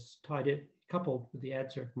model is coupled with the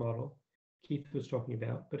AdCirc model Keith was talking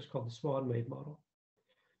about, but it's called the Swan wave model.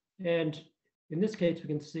 And in this case, we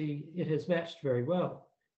can see it has matched very well.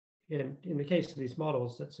 And in the case of these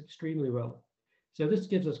models, that's extremely well. So this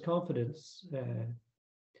gives us confidence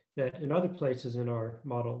that in other places in our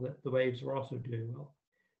model that the waves are also doing well.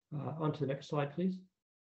 On to the next slide, please.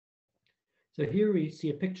 So here we see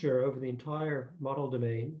a picture over the entire model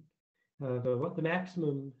domain of what the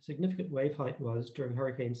maximum significant wave height was during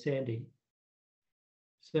Hurricane Sandy.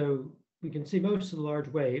 So we can see most of the large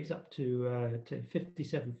waves up to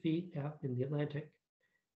 57 feet out in the Atlantic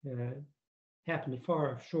happen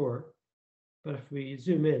far offshore. But if we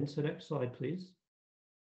zoom in, so next slide, please,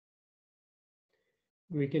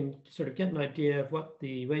 we can sort of get an idea of what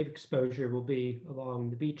the wave exposure will be along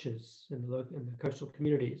the beaches in the coastal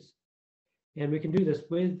communities. And we can do this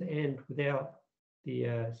with and without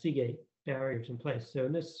the seagate barriers in place. So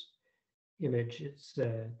in this image, it's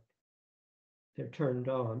they're turned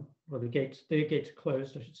on, or the gates are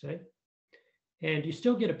closed, I should say. And you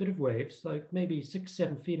still get a bit of waves, like maybe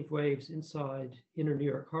 6-7 feet of waves inside inner New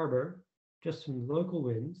York Harbor, just from the local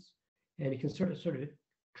winds. And you can sort of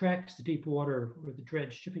tracks the deep water where the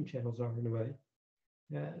dredged shipping channels are in a way.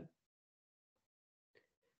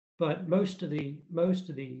 But most of the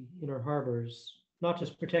inner harbors, not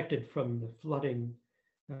just protected from the flooding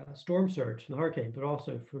storm surge and the hurricane, but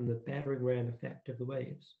also from the battering ram effect of the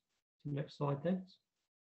waves. So next slide, thanks.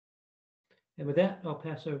 And with that, I'll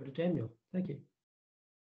pass over to Daniel. Thank you.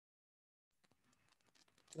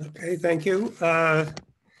 Okay, thank you. Now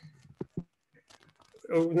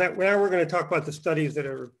we're going to talk about the studies that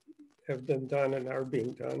have been done and are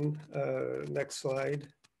being done. Next slide.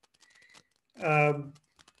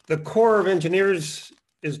 The Corps of Engineers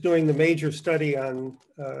is doing the major study on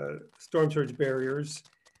storm surge barriers.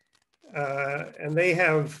 And they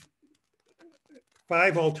have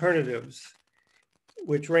 5 alternatives,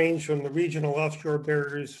 which range from the regional offshore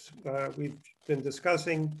barriers we've been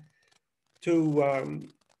discussing to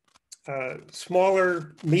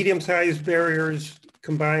smaller, medium-sized barriers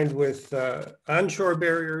combined with onshore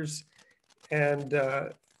barriers, and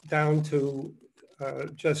down to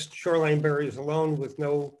just shoreline barriers alone with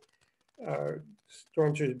no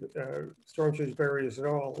storm surge barriers at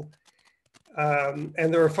all.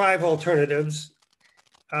 And there are 5 alternatives.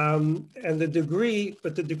 And the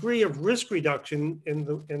degree of risk reduction in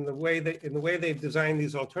the way they've designed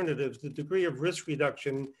these alternatives, the degree of risk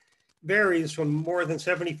reduction varies from more than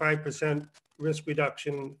 75% risk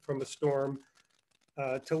reduction from a storm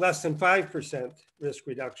to less than 5% risk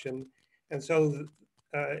reduction. And so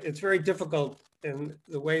it's very difficult in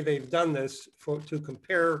the way they've done this to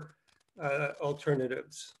compare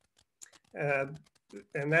alternatives.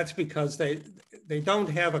 And that's because they don't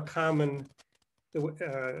have a common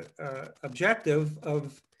objective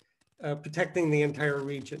of protecting the entire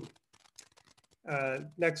region.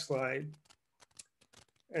 Next slide.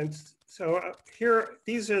 And so here,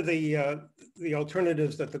 these are the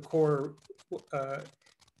alternatives that the Corps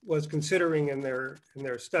was considering in their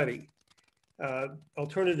study.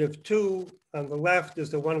 Alternative 2 on the left is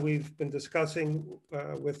the one we've been discussing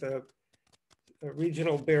with a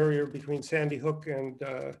regional barrier between Sandy Hook and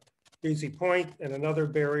Breezy Point, and another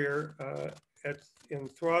barrier in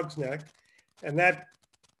Throgs Neck. And that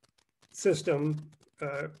system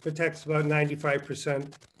protects about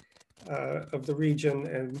 95% of the region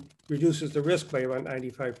and reduces the risk by about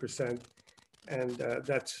 95%. And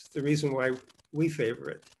that's the reason why we favor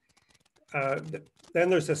it. Then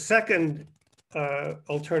there's a second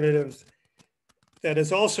alternative that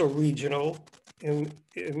is also regional, in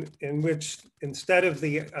which instead of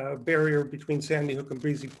the barrier between Sandy Hook and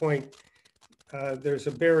Breezy Point, there's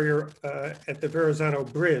a barrier at the Verrazano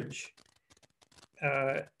Bridge.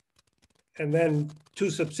 And then 2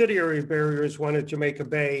 subsidiary barriers, one at Jamaica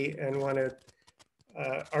Bay and one at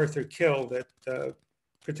Arthur Kill, that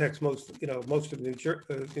protects most of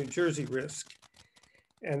New Jersey risk.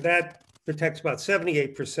 And that protects about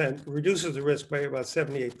 78%, reduces the risk by about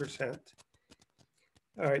 78%.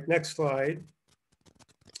 All right, next slide.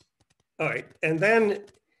 All right, and then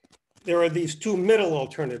there are these 2 middle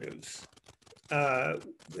alternatives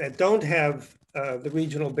that don't have the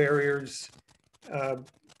regional barriers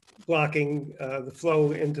blocking the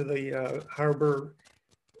flow into the harbor,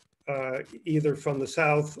 either from the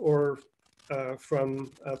south or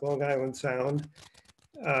from Long Island Sound.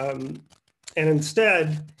 And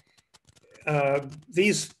instead,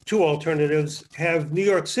 these 2 alternatives have New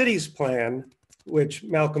York City's plan, which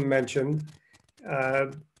Malcolm mentioned,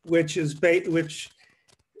 which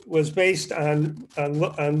was based on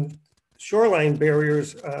shoreline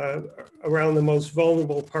barriers around the most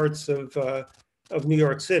vulnerable parts of New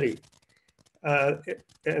York City.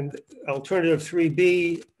 And alternative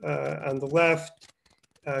 3B on the left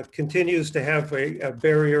continues to have a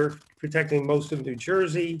barrier protecting most of New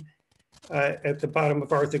Jersey at the bottom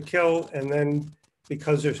of Arthur Kill. And then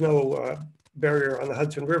because there's no barrier on the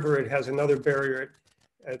Hudson River, it has another barrier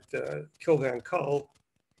at Kill Van Kull.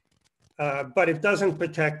 But it doesn't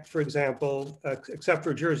protect, for example, except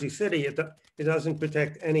for Jersey City, it doesn't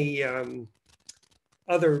protect any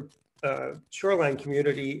other shoreline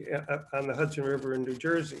community on the Hudson River in New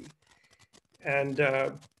Jersey. And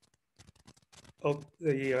the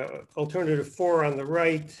alternative 4 on the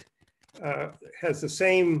right has the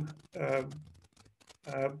same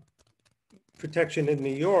protection in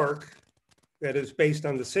New York that is based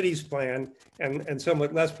on the city's plan, and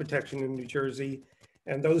somewhat less protection in New Jersey.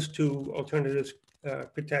 And those two alternatives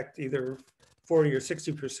protect either 40 or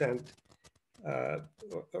 60%,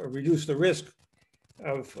 or reduce the risk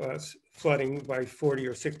of flooding by 40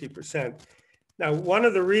 or 60%. Now, one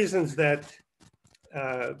of the reasons that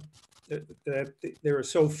that there are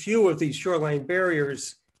so few of these shoreline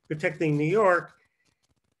barriers protecting New York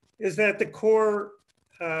is that the Corps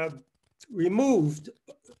removed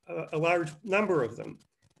a large number of them.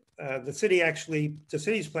 The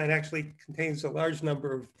city's plan actually contains a large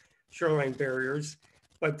number of shoreline barriers,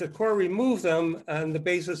 but the Corps removed them on the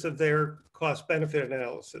basis of their cost-benefit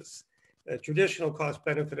analysis, a traditional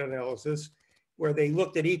cost-benefit analysis, where they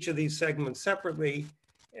looked at each of these segments separately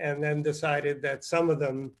and then decided that some of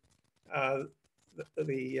them,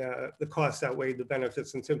 the costs outweighed the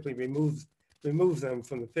benefits, and simply remove them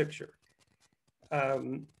from the picture.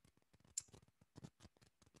 And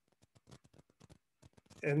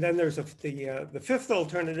then there's the fifth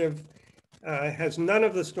alternative has none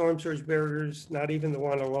of the storm surge barriers, not even the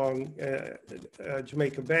one along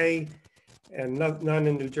Jamaica Bay, and none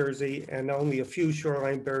in New Jersey, and only a few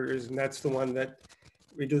shoreline barriers, and that's the one that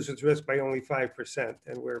reduces risk by only 5%,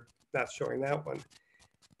 and we're not showing that one.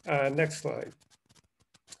 Next slide.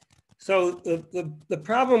 So the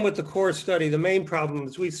problem with the Corps study, the main problem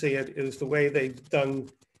as we see it, is the way they've done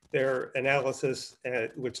their analysis,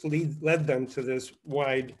 which led them to this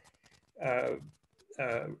wide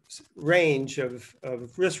range of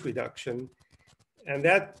risk reduction. And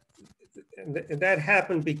that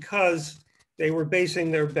happened because they were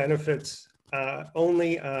basing their benefits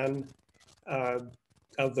only on,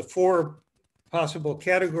 of the 4 possible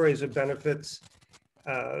categories of benefits,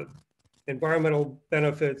 environmental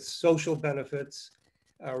benefits, social benefits,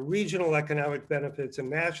 regional economic benefits, and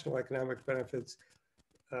national economic benefits.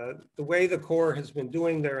 The way the Corps has been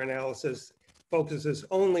doing their analysis focuses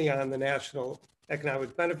only on the national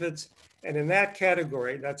economic benefits. And in that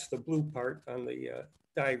category, that's the blue part on the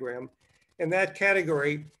diagram, in that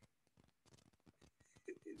category,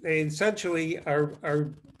 they essentially are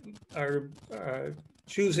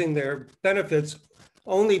choosing their benefits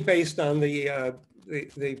only based on the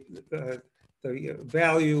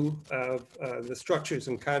value of the structures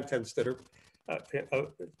and contents that are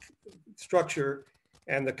structure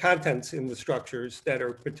and the contents in the structures that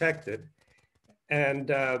are protected, and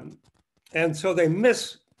so they've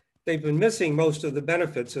been missing most of the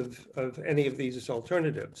benefits of any of these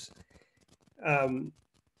alternatives.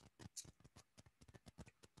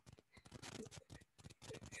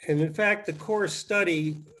 And in fact, the Corps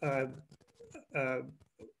study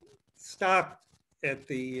stopped at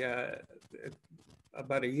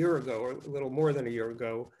about a year ago, or a little more than a year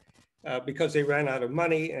ago, because they ran out of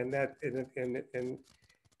money, and then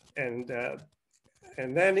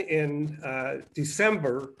in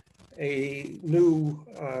December, a new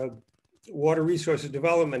Water Resources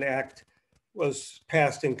Development Act was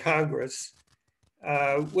passed in Congress,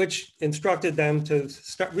 which instructed them to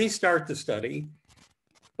restart the study,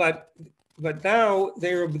 but now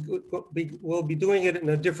they will be doing it in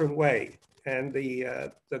a different way, and the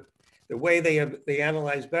way they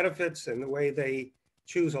analyze benefits and the way they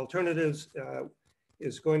choose alternatives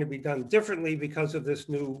is going to be done differently because of this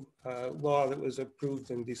new law that was approved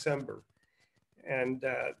in December. And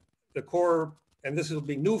the Corps, and this will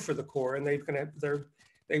be new for the Corps, and they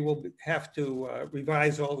will have to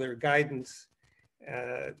revise all their guidance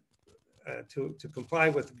to comply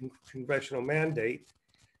with the congressional mandate.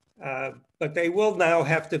 But they will now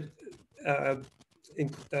have to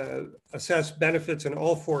assess benefits in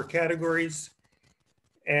all 4 categories,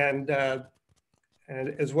 and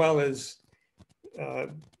as well as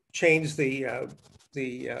change the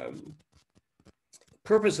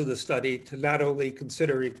purpose of the study to not only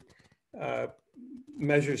consider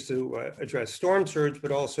measures to address storm surge,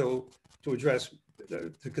 but also to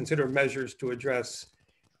consider measures to address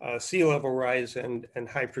sea level rise and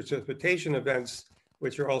high precipitation events,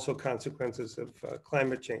 which are also consequences of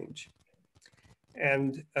climate change.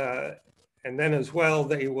 And then as well,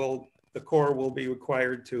 the Corps will be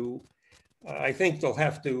required to, I think they'll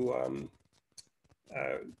have to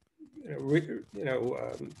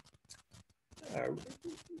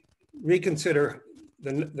reconsider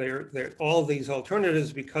all these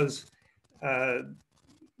alternatives, because they're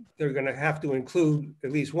going to have to include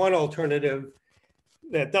at least one alternative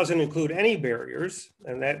that doesn't include any barriers,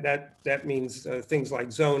 and that means things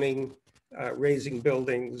like zoning, raising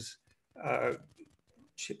buildings,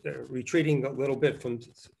 retreating a little bit from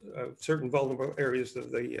certain vulnerable areas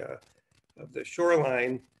of the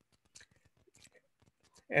shoreline.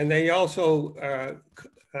 And they also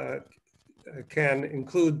can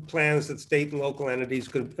include plans that state and local entities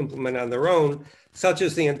could implement on their own, such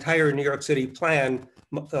as the entire New York City plan,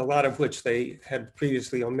 a lot of which they had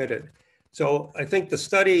previously omitted. So I think the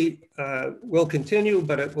study will continue,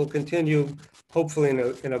 but it will continue hopefully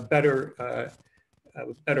in a better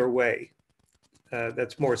way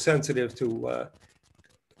that's more sensitive to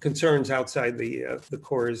concerns outside the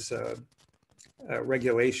Corps'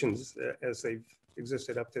 regulations as they've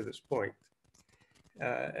existed up to this point.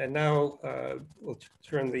 And now we'll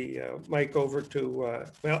turn the mic over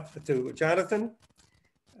to Jonathan,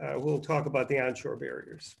 who will talk about the onshore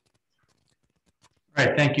barriers. All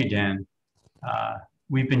right, thank you, Dan.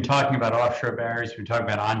 We've been talking about offshore barriers, we've been talking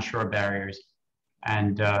about onshore barriers,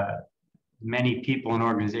 and many people and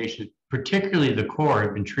organizations, particularly the Corps,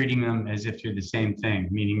 have been treating them as if they're the same thing,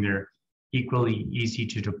 meaning they're equally easy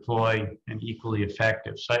to deploy and equally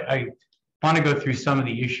effective. So I want to go through some of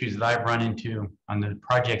the issues that I've run into on the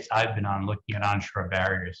projects I've been on looking at onshore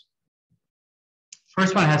barriers.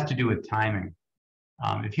 First one has to do with timing.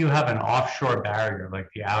 If you have an offshore barrier like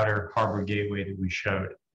the outer harbor gateway that we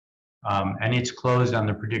showed, and it's closed on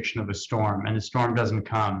the prediction of a storm, and the storm doesn't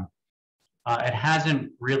come, it hasn't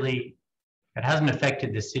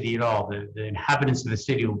affected the city at all. The inhabitants of the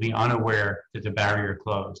city will be unaware that the barrier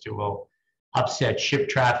closed. It will upset ship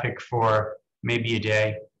traffic for maybe a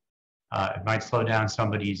day. It might slow down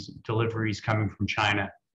somebody's deliveries coming from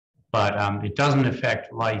China, but it doesn't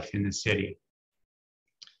affect life in the city.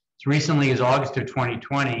 As recently as August of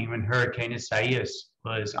 2020, when Hurricane Isaias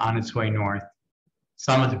was on its way north,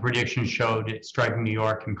 some of the predictions showed it striking New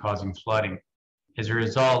York and causing flooding. As a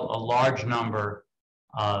result, a large number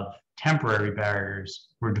of temporary barriers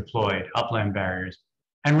were deployed, upland barriers,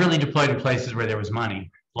 and really deployed in places where there was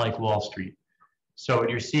money, like Wall Street. So what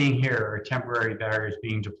you're seeing here are temporary barriers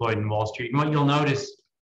being deployed in Wall Street. And what you'll notice,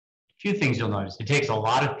 a few things you'll notice. It takes a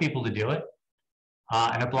lot of people to do it,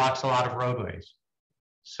 and it blocks a lot of roadways.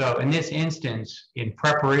 So in this instance, in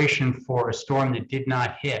preparation for a storm that did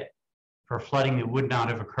not hit, for flooding that would not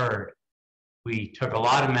have occurred, we took a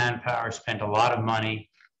lot of manpower, spent a lot of money,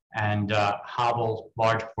 and hobbled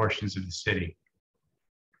large portions of the city.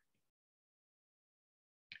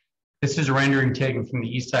 This is a rendering taken from the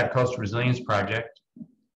East Side Coastal Resilience Project,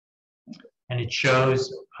 and it shows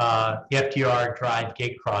the FDR Drive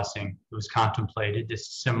gate crossing that was contemplated. This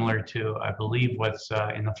is similar to, I believe, what's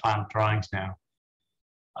in the final drawings now.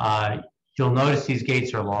 You'll notice these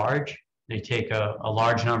gates are large. They take a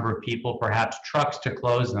large number of people, perhaps trucks, to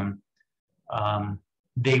close them.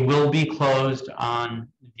 They will be closed on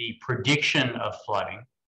the prediction of flooding.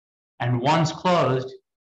 And once closed,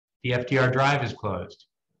 the FDR Drive is closed,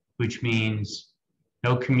 which means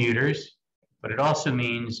no commuters, but it also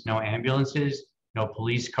means no ambulances, no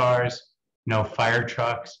police cars, no fire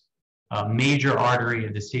trucks. A major artery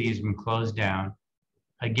of the city has been closed down,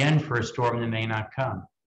 again, for a storm that may not come.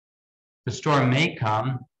 The storm may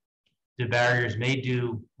come, the barriers may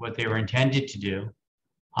do what they were intended to do,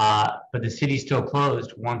 but the city's still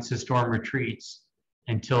closed once the storm retreats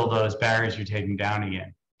until those barriers are taken down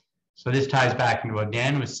again. So this ties back into what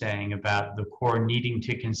Dan was saying about the Corps needing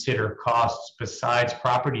to consider costs besides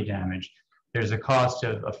property damage. There's a cost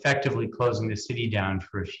of effectively closing the city down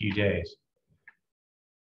for a few days.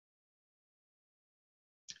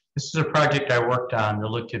 This is a project I worked on that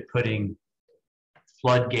looked at putting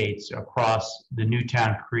floodgates across the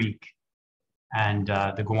Newtown Creek and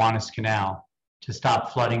the Gowanus Canal to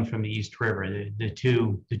stop flooding from the East River. The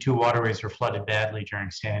two waterways were flooded badly during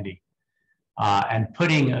Sandy. And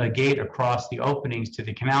putting a gate across the openings to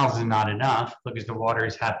the canals is not enough because the water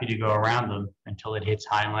is happy to go around them until it hits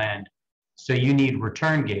high land. So you need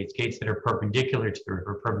return gates, gates that are perpendicular to the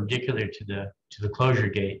river, perpendicular to the closure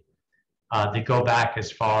gate, that go back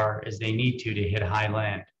as far as they need to hit high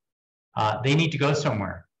land. They need to go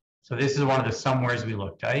somewhere. So this is one of the somewheres we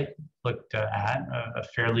looked at, a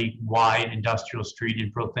fairly wide industrial street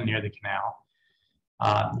in Brooklyn near the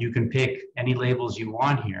canal. You can pick any labels you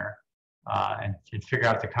want here and figure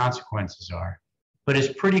out what the consequences are. But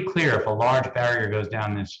it's pretty clear if a large barrier goes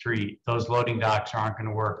down this street, those loading docks aren't going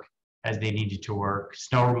to work as they needed to work.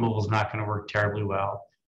 Snow removal is not going to work terribly well,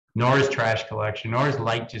 nor is trash collection, nor is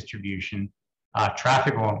light distribution.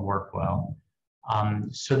 Traffic won't work well.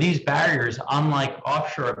 So these barriers, unlike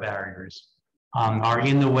offshore barriers, are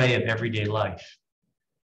in the way of everyday life.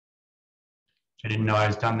 I didn't know I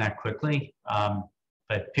was done that quickly, but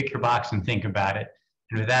but pick your box and think about it.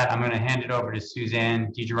 And with that, I'm going to hand it over to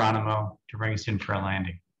Suzanne DiGeronimo to bring us in for a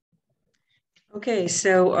landing. Okay,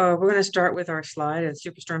 so we're going to start with our slide of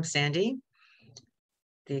Superstorm Sandy,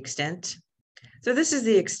 the extent. So this is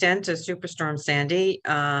the extent of Superstorm Sandy,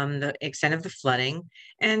 the extent of the flooding.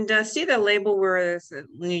 And see the label where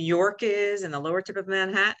New York is and the lower tip of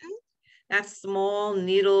Manhattan? That small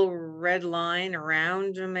needle red line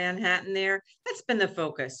around Manhattan there, that's been the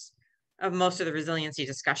focus of most of the resiliency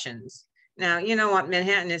discussions. Now, you know what,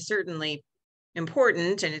 Manhattan is certainly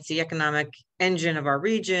important and it's the economic engine of our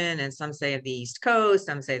region, and some say of the East Coast,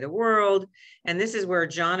 some say the world. And this is where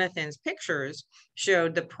Jonathan's pictures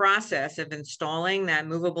showed the process of installing that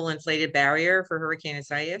movable inflated barrier for Hurricane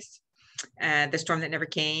Isaias, the storm that never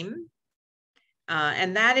came.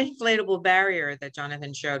 And that inflatable barrier that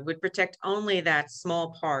Jonathan showed would protect only that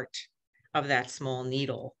small part of that small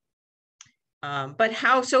needle. But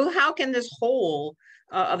how can this whole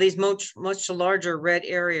of these much larger red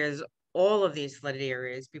areas, all of these flooded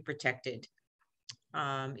areas, be protected?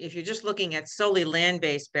 If you're just looking at solely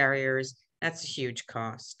land-based barriers, that's a huge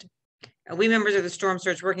cost. We members of the Storm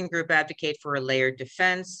Surge Working Group advocate for a layered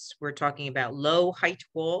defense. We're talking about low height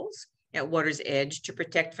walls at water's edge to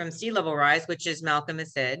protect from sea level rise, which, as Malcolm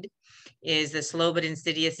has said, is the slow but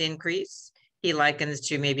insidious increase. He likens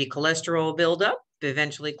to maybe cholesterol buildup,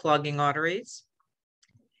 eventually clogging arteries.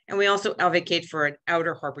 And we also advocate for an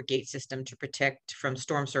outer harbor gate system to protect from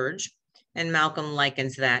storm surge. And Malcolm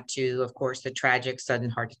likens that to, of course, the tragic sudden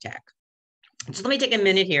heart attack. So let me take a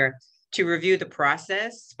minute here to review the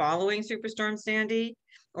process following Superstorm Sandy,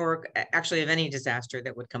 or actually of any disaster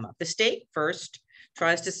that would come up. The state first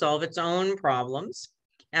tries to solve its own problems.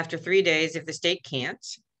 After 3 days, if the state can't,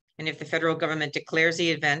 and if the federal government declares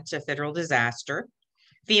the event a federal disaster,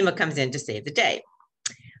 FEMA comes in to save the day.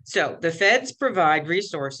 So the feds provide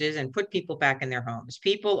resources and put people back in their homes.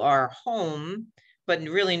 People are home, but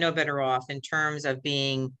really no better off in terms of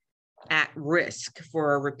being at risk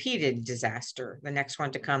for a repeated disaster, the next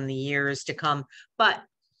one to come, the years to come. But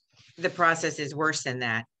the process is worse than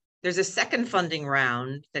that. There's a second funding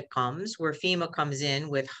round that comes where FEMA comes in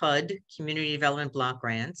with HUD, Community Development Block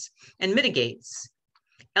Grants, and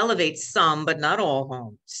elevates some, but not all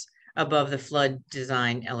homes above the flood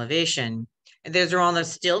design elevation. And those are on the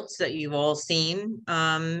stilts that you've all seen.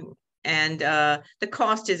 The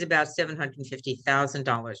cost is about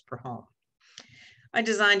 $750,000 per home. I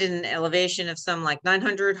designed an elevation of some like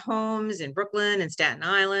 900 homes in Brooklyn and Staten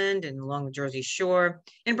Island and along the Jersey Shore.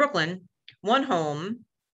 In Brooklyn, one home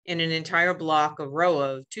in an entire block, a row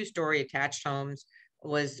of 2-story attached homes,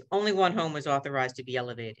 only one home was authorized to be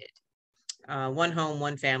elevated. One home,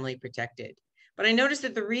 one family protected. But I noticed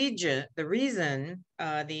that the reason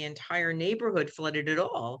the entire neighborhood flooded at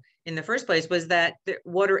all in the first place was that the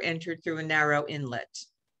water entered through a narrow inlet.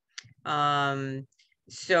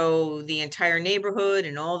 So the entire neighborhood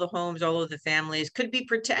and all the homes, all of the families could be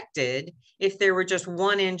protected if there were just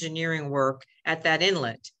one engineering work at that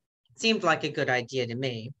inlet. Seemed like a good idea to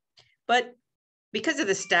me. But because of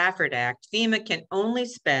the Stafford Act, FEMA can only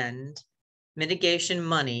spend mitigation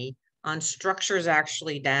money on structures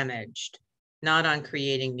actually damaged, not on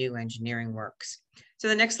creating new engineering works. So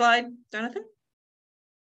the next slide, Jonathan.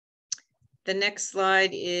 The next slide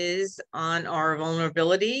is on our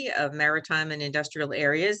vulnerability of maritime and industrial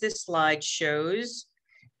areas. This slide shows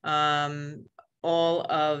all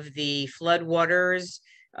of the floodwaters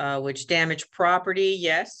which damage property.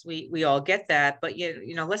 Yes, we all get that, but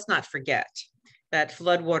let's not forget that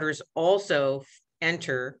floodwaters also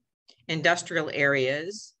enter industrial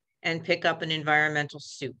areas and pick up an environmental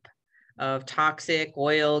soup of toxic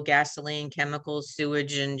oil, gasoline, chemicals,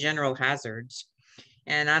 sewage, and general hazards.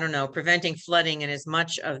 And I don't know, preventing flooding in as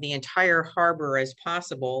much of the entire harbor as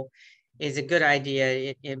possible is a good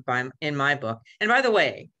idea in my book. And by the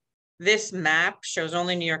way, this map shows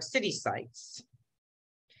only New York City sites.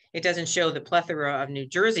 It doesn't show the plethora of New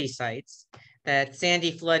Jersey sites that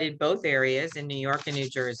Sandy flooded both areas in New York and New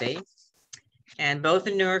Jersey. And both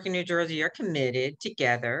in New York and New Jersey are committed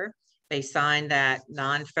together. They signed that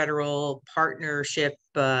non-federal partnership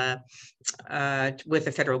with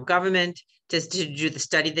the federal government to do the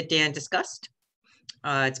study that Dan discussed.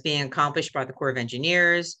 It's being accomplished by the Corps of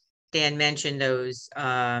Engineers. Dan mentioned those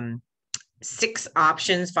 5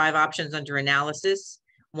 options under analysis.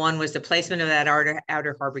 One was the placement of that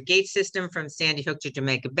outer harbor gate system from Sandy Hook to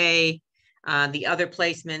Jamaica Bay. The other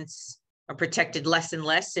placements are protected less and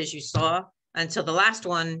less, as you saw, until the last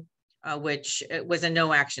one, which was a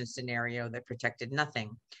no action scenario that protected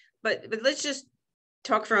nothing. But let's just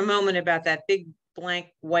talk for a moment about that big blank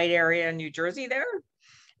white area in New Jersey there.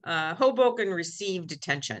 Hoboken received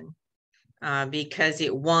attention because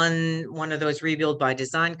it won one of those rebuild by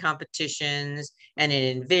design competitions, and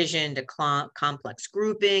it envisioned a complex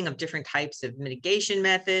grouping of different types of mitigation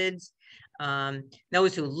methods.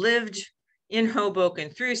 Those who lived in Hoboken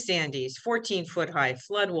through Sandy's 14-foot-high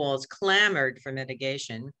flood walls clamored for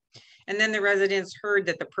mitigation. And then the residents heard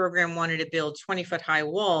that the program wanted to build 20-foot-high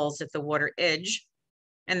walls at the water edge,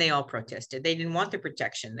 and they all protested. They didn't want the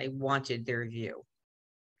protection. They wanted their view.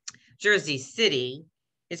 Jersey City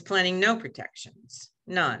is planning no protections,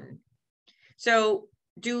 none. So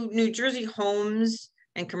do New Jersey homes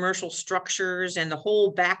and commercial structures and the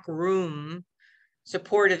whole back room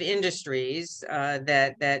supportive industries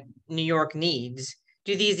that New York needs,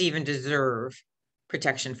 do these even deserve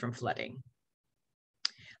protection from flooding?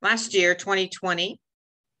 Last year, 2020,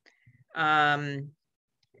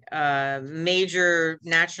 major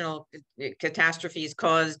natural catastrophes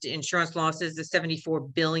caused insurance losses of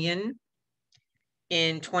 $74 billion.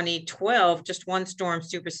 In 2012, just one storm,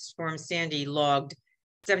 Superstorm Sandy, logged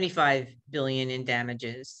 $75 billion in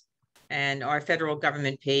damages, and our federal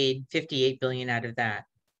government paid $58 billion out of that.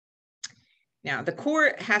 Now, the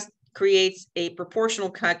Corps creates a proportional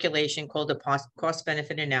calculation called a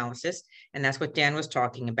cost-benefit analysis, and that's what Dan was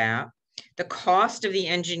talking about. The cost of the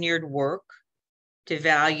engineered work to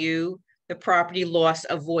value the property loss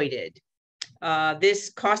avoided.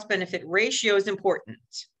 This cost-benefit ratio is important,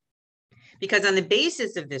 because on the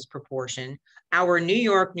basis of this proportion, our New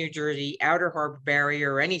York, New Jersey outer harbor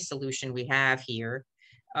barrier, or any solution we have here,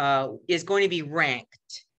 is going to be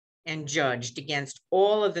ranked and judged against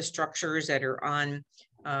all of the structures that are on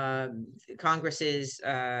Congress's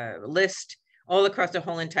list all across the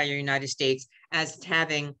whole entire United States as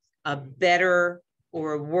having a better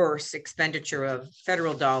or a worse expenditure of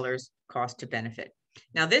federal dollars cost to benefit.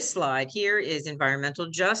 Now, this slide here is environmental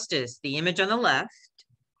justice. The image on the left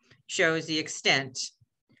shows the extent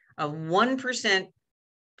of 1%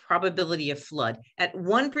 probability of flood. At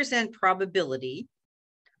 1% probability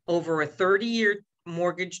over a 30-year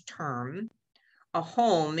mortgage term, a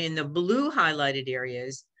home in the blue highlighted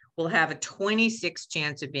areas will have a 26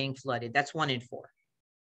 chance of being flooded. That's 1 in 4.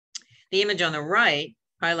 The image on the right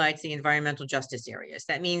highlights the environmental justice areas.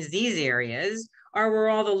 That means these areas are where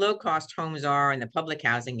all the low-cost homes are in the public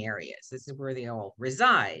housing areas. This is where they all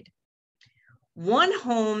reside. One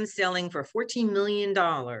home selling for $14 million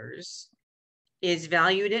is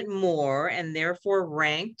valued at more and therefore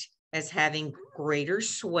ranked as having greater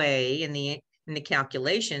sway in the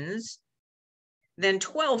calculations than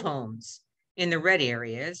 12 homes in the red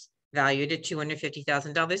areas valued at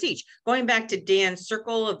 $250,000 each. Going back to Dan's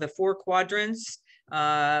circle of the 4 quadrants,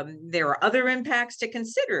 there are other impacts to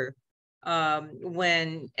consider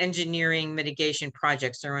when engineering mitigation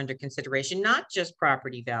projects are under consideration, not just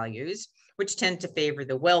property values, which tend to favor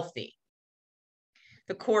the wealthy.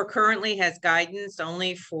 The Corps currently has guidance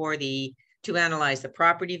only to analyze the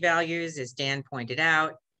property values, as Dan pointed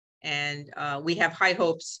out, and we have high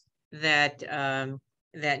hopes that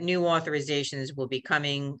that new authorizations will be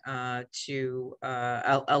coming to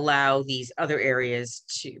allow these other areas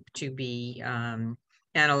to be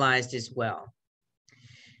analyzed as well.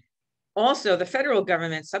 Also, the federal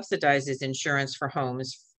government subsidizes insurance for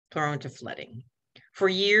homes prone to flooding. For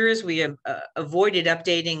years, we have avoided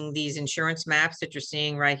updating these insurance maps that you're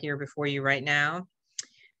seeing right here before you right now.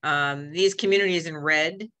 These communities in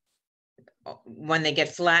red, when they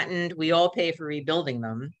get flattened, we all pay for rebuilding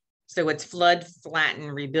them. So it's flood, flatten,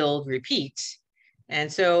 rebuild, repeat.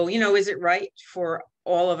 And so, you know, is it right for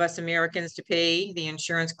all of us Americans to pay the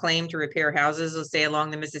insurance claim to repair houses, let's say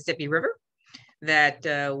along the Mississippi River, that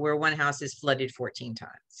where one house is flooded 14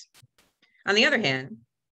 times? On the other hand,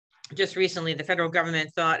 just recently, the federal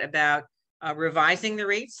government thought about revising the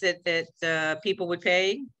rates that people would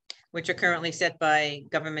pay, which are currently set by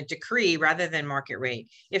government decree rather than market rate.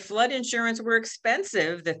 If flood insurance were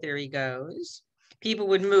expensive, the theory goes, people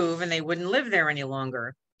would move and they wouldn't live there any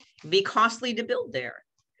longer. It'd be costly to build there.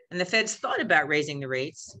 And the feds thought about raising the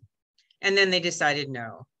rates, and then they decided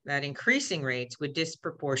no, that increasing rates would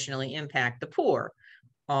disproportionately impact the poor,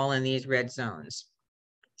 all in these red zones.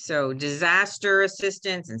 So disaster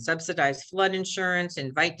assistance and subsidized flood insurance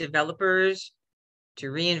invite developers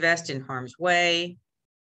to reinvest in harm's way.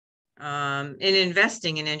 And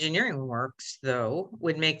investing in engineering works, though,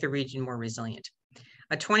 would make the region more resilient.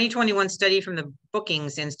 A 2021 study from the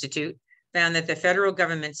Brookings Institute found that the federal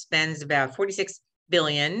government spends about $46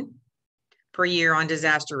 billion per year on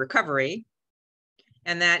disaster recovery,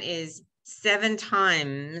 and that is 7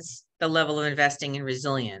 times the level of investing in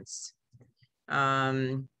resilience.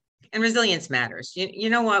 And resilience matters. You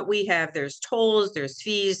know what we have? There's tolls, there's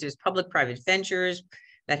fees, there's public-private ventures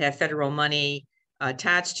that have federal money.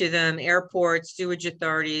 attached to them, airports, sewage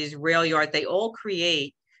authorities, rail yard, they all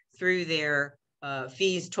create through their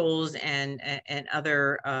fees, tolls, and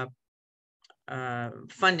other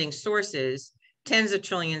funding sources, tens of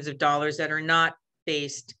trillions of dollars that are not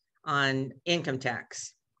based on income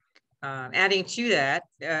tax. Adding to that,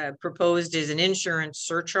 proposed is an insurance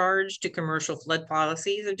surcharge to commercial flood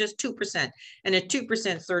policies of just 2%. And a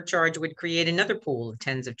 2% surcharge would create another pool of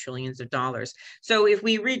tens of trillions of dollars. So if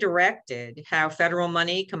we redirected how federal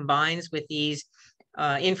money combines with these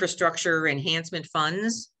infrastructure enhancement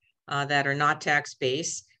funds that are not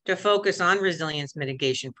tax-based to focus on resilience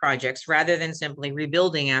mitigation projects rather than simply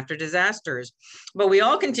rebuilding after disasters. But we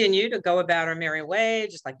all continue to go about our merry way,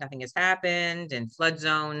 just like nothing has happened in flood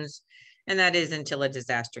zones. And that is until a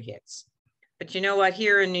disaster hits. But you know what,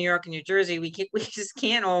 here in New York and New Jersey, we just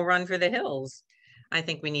can't all run for the hills. I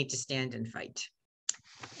think we need to stand and fight.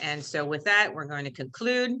 And so with that, we're going to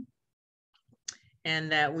conclude,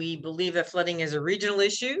 and that we believe that flooding is a regional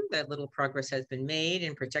issue, that little progress has been made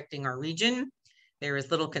in protecting our region. There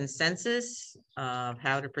is little consensus of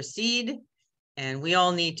how to proceed, and we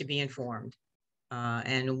all need to be informed.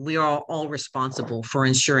 And we are all responsible for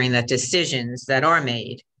ensuring that decisions that are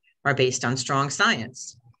made are based on strong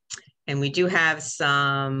science. And we do have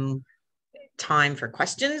some time for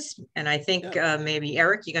questions. And I think maybe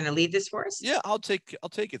Eric, you're going to lead this for us? Yeah, I'll take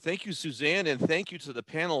it. Thank you, Suzanne. And thank you to the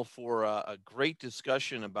panel for a great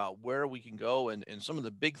discussion about where we can go and some of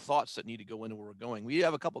the big thoughts that need to go into where we're going. We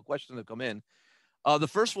have a couple of questions that come in. The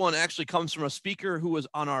first one actually comes from a speaker who was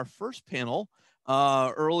on our first panel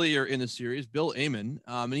earlier in the series, Bill Amon.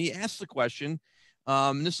 And he asked the question,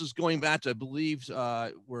 and this is going back to, I believe,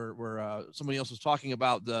 where somebody else was talking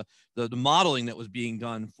about the modeling that was being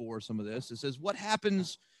done for some of this. It says, what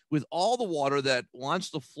happens with all the water that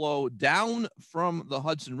wants to flow down from the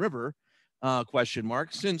Hudson River,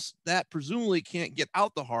 since that presumably can't get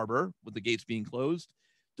out the harbor with the gates being closed?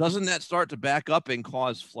 Doesn't that start to back up and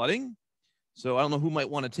cause flooding? So I don't know who might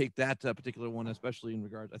want to take that particular one, especially in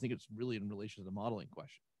regards, I think it's really in relation to the modeling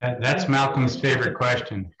question. That's Malcolm's favorite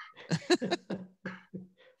question.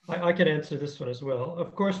 I can answer this one as well.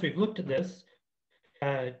 Of course, we've looked at this.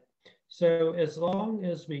 So as long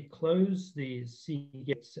as we close these sea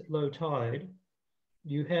gates at low tide,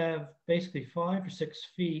 you have basically 5 or 6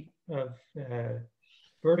 feet of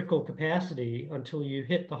vertical capacity until you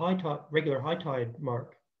hit the high tide, regular high tide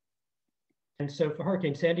mark. And so for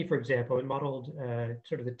Hurricane Sandy, for example, it modeled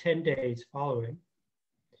sort of the 10 days following.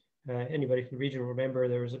 Anybody from the region will remember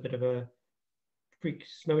there was a bit of a freak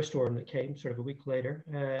snowstorm that came sort of a week later.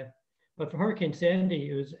 But for Hurricane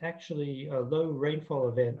Sandy, it was actually a low rainfall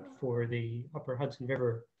event for the upper Hudson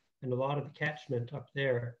River and a lot of the catchment up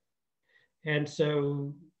there. And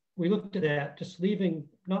so we looked at that, just leaving,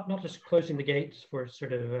 not just closing the gates for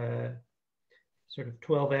sort of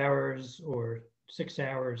 12 hours or 6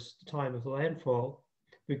 hours the time of the landfall.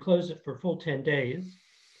 We closed it for a full 10 days.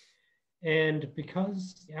 And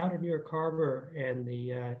because the outer New York Harbor and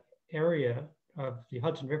the area of the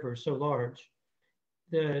Hudson River is so large,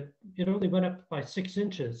 it only went up by 6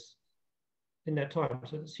 inches in that time.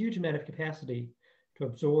 So it's a huge amount of capacity to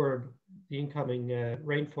absorb the incoming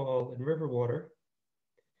rainfall and river water.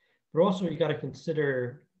 But also you got to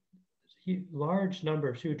consider large number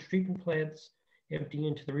of sewage treatment plants emptying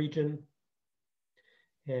into the region.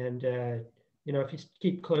 And if you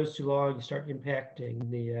keep closed too long, you start impacting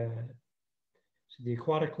the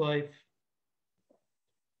aquatic life.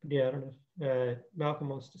 Yeah, I don't know if Malcolm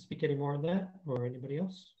wants to speak any more on that, or anybody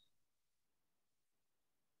else.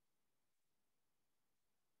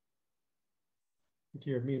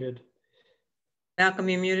 You're muted. Malcolm,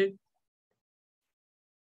 you're muted.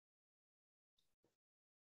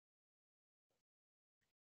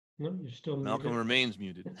 No, you're still muted. Malcolm remains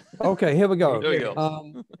muted. Okay, here we go. There we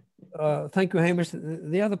go. Thank you, Hamish.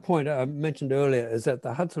 The other point I mentioned earlier is that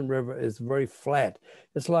the Hudson River is very flat.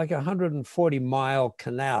 It's like a 140-mile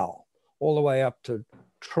canal all the way up to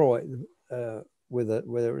Troy, where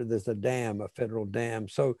there's a dam, a federal dam.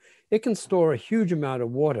 So it can store a huge amount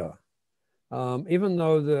of water. Even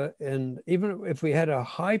if we had a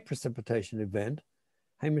high precipitation event,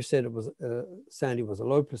 Hamish said it was Sandy was a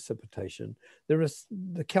low precipitation.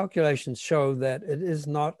 The calculations show that it is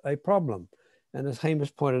not a problem. And as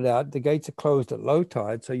Hamish pointed out, the gates are closed at low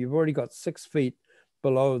tide, so you've already got 6 feet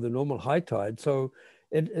below the normal high tide. So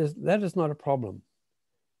that is not a problem.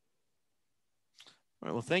 All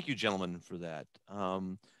right, well, thank you, gentlemen, for that.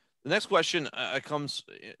 The next question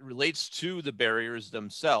relates to the barriers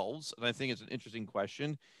themselves, and I think it's an interesting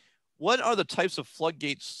question. What are the types of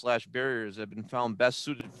floodgates / barriers that have been found best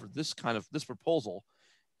suited for this proposal?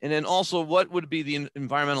 And then also, what would be the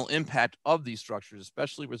environmental impact of these structures,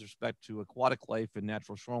 especially with respect to aquatic life and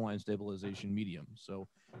natural shoreline stabilization medium? So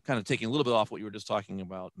kind of taking a little bit off what you were just talking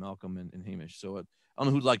about, Malcolm and Hamish. So I don't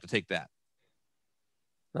know who'd like to take that.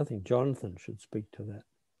 I think Jonathan should speak to that.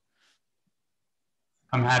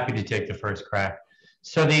 I'm happy to take the first crack.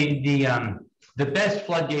 So the best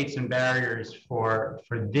floodgates and barriers for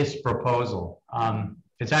this proposal,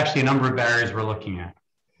 it's actually a number of barriers we're looking at.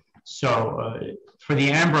 So for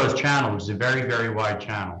the Ambrose Channel, which is a very, very wide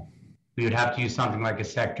channel, we would have to use something like a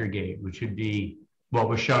sector gate, which would be what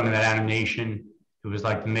was shown in that animation. It was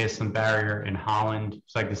like the Maestlin Barrier in Holland.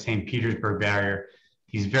 It's like the St. Petersburg Barrier.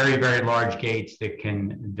 These very, very large gates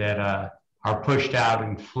that are pushed out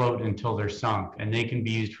and float until they're sunk, and they can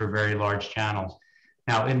be used for very large channels.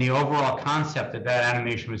 Now, in the overall concept that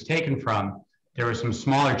animation was taken from, there were some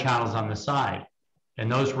smaller channels on the side,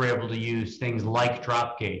 and those were able to use things like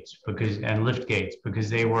drop gates and lift gates because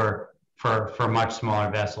they were for much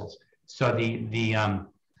smaller vessels. So the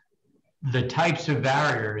types of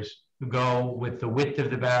barriers go with the width of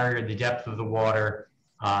the barrier, the depth of the water,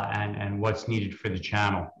 and what's needed for the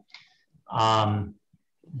channel.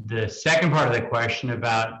 The second part of the question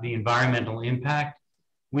about the environmental impact,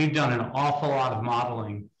 we've done an awful lot of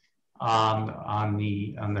modeling on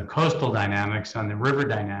the coastal dynamics, on the river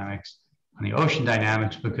dynamics, on the ocean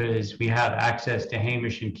dynamics, because we have access to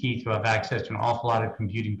Hamish and Keith, who have access to an awful lot of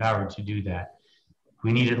computing power to do that.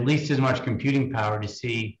 We need at least as much computing power to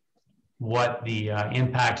see what the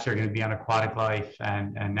impacts are going to be on aquatic life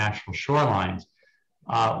and natural shorelines.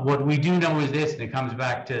 What we do know is this, and it comes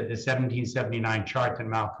back to the 1779 chart that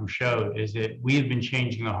Malcolm showed, is that we have been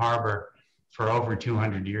changing the harbor for over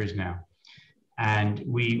 200 years now. And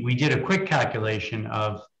we did a quick calculation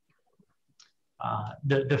of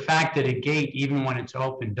the fact that a gate, even when it's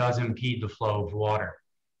open, does impede the flow of water.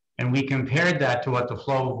 And we compared that to what the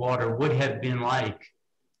flow of water would have been like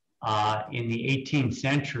in the 18th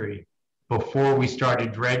century before we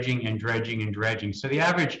started dredging and dredging and dredging. So the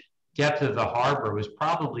average depth of the harbor was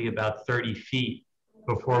probably about 30 feet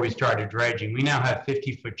before we started dredging. We now have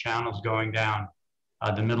 50-foot channels going down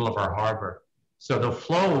the middle of our harbor. So the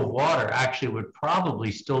flow of water actually would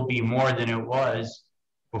probably still be more than it was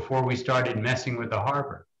before we started messing with the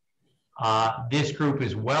harbor. This group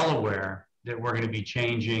is well aware that we're going to be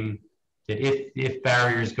changing, that if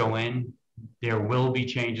barriers go in, there will be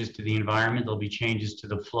changes to the environment, there'll be changes to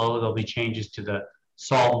the flow, there'll be changes to the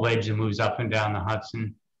salt wedge that moves up and down the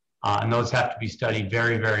Hudson. And those have to be studied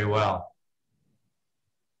very, very well.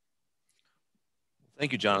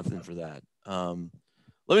 Thank you, Jonathan, for that.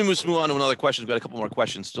 Let me move on to another question. We've got a couple more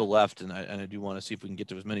questions still left, and I do want to see if we can get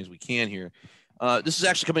to as many as we can here. This is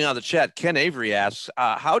actually coming out of the chat. Ken Avery asks,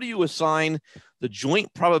 how do you assign the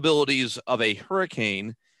joint probabilities of a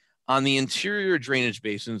hurricane on the interior drainage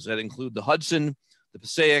basins that include the Hudson, the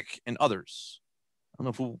Passaic, and others? I don't know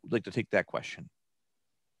if who would like to take that question.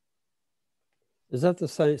 Is that the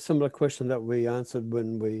same similar question that we answered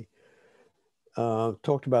when we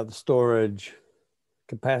talked about the storage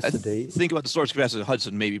capacity? Think about the storage capacity of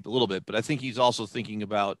Hudson maybe a little bit, but I think he's also thinking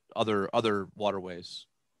about other waterways.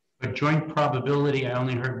 But joint probability, I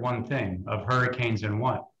only heard one thing, of hurricanes and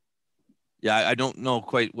what? Yeah, I don't know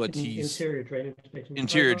quite what he's... Interior drainage.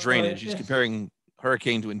 Interior drainage. He's comparing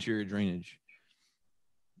hurricane to interior drainage.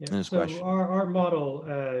 Yeah. In his So question. our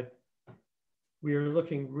model, we are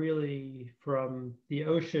looking really from the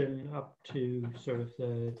ocean up to sort of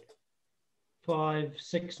the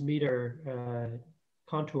 5-6 meter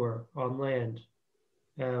contour on land.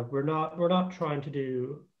 We're not trying to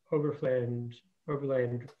do overland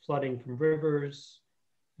flooding from rivers.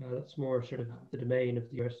 That's more sort of the domain of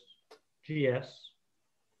the USGS.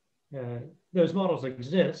 Those models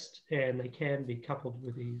exist and they can be coupled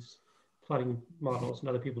with these flooding models, and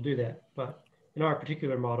other people do that. But in our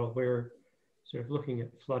particular model, we're sort of looking at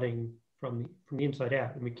flooding from the inside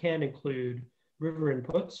out, and we can include river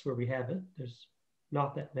inputs where we have it. There's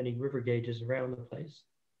not that many river gauges around the place.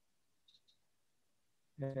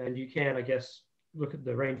 And you can, I guess, look at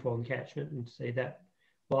the rainfall and catchment and say that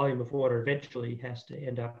volume of water eventually has to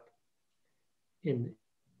end up in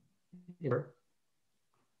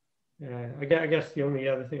I guess the only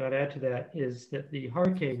other thing I'd add to that is that the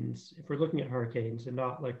hurricanes, if we're looking at hurricanes and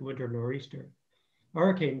not like winter nor'easter, a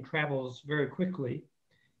hurricane travels very quickly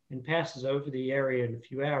and passes over the area in a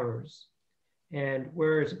few hours. And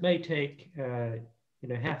whereas it may take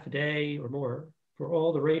half a day or more for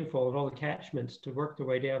all the rainfall and all the catchments to work their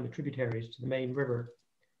way down the tributaries to the main river.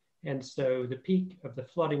 And so the peak of the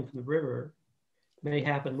flooding from the river may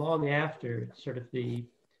happen long after sort of the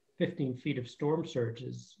 15 feet of storm surge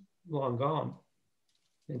is long gone.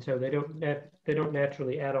 And so they don't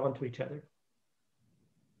naturally add on to each other.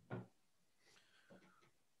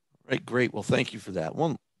 Right, great. Well, thank you for that.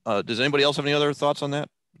 One, does anybody else have any other thoughts on that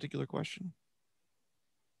particular question?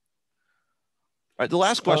 All right, the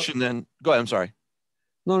last question then, go ahead, I'm sorry.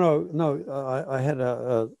 No. I had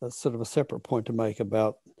a sort of a separate point to make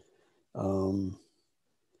about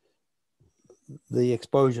the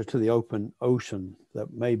exposure to the open ocean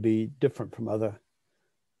that may be different from other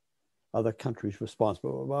countries' response. But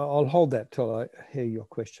I'll hold that till I hear your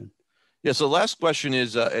question. Yeah, so the last question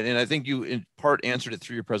is, and I think you in part answered it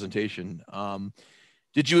through your presentation.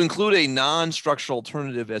 Did you include a non-structural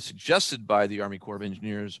alternative as suggested by the Army Corps of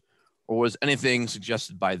Engineers, or was anything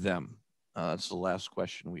suggested by them? That's the last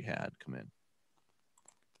question we had come in.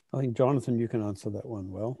 I think, Jonathan, you can answer that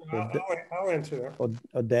one well. I'll answer that.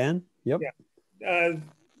 Or Dan? Yep. Yeah.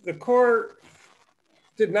 The Corps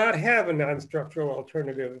did not have a non-structural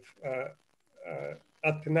alternative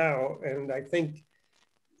up to now, and I think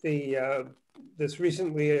this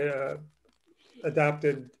recently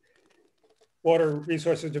adopted Water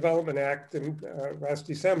Resources Development Act in last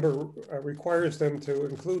December requires them to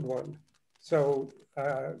include one. So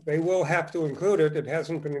they will have to include it. It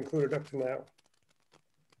hasn't been included up to now.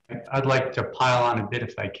 I'd like to pile on a bit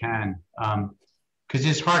if I can, because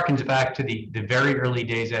this harkens back to the very early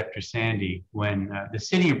days after Sandy, when the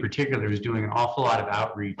city in particular was doing an awful lot of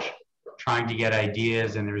outreach, trying to get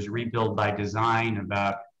ideas, and there was Rebuild by Design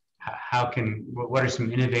about what are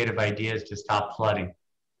some innovative ideas to stop flooding.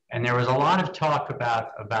 And there was a lot of talk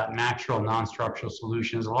about natural non-structural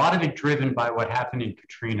solutions, a lot of it driven by what happened in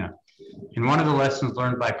Katrina. And one of the lessons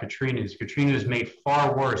learned by Katrina is Katrina was made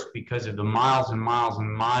far worse because of the miles and miles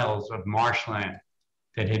and miles of marshland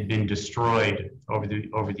that had been destroyed over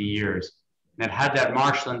the years. And that had that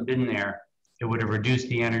marshland been there, it would have reduced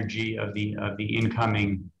the energy of the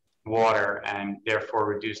incoming water and therefore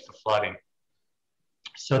reduced the flooding.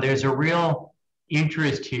 So there's a real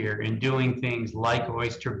interest here in doing things like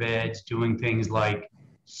oyster beds, doing things like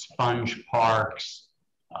sponge parks,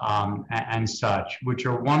 and such, which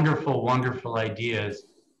are wonderful, wonderful ideas.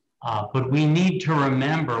 But we need to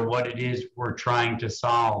remember what it is we're trying to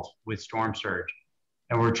solve with storm surge.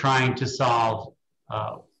 And we're trying to solve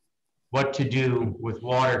what to do with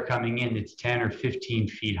water coming in that's 10 or 15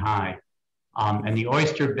 feet high. And the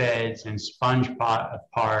oyster beds and sponge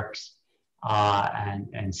parks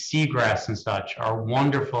and seagrass and such are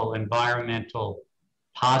wonderful environmental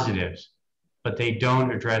positives, but they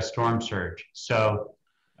don't address storm surge. So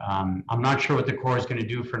I'm not sure what the Corps is going to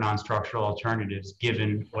do for non-structural alternatives,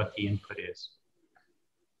 given what the input is.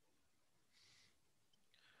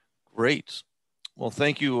 Great. Well,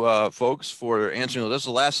 thank you, folks, for answering this.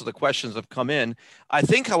 The last of the questions have come in. I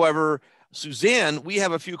think, however, Suzanne, we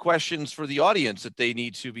have a few questions for the audience that they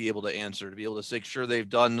need to be able to answer to be able to make sure they've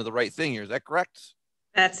done the right thing here. Is that correct?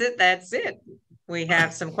 That's it. That's it. We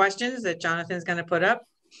have some questions that Jonathan's going to put up.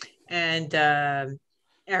 And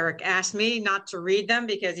Eric asked me not to read them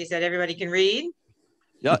because he said everybody can read.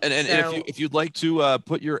 Yeah, and So, if you'd like to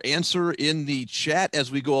put your answer in the chat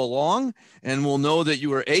as we go along, and we'll know that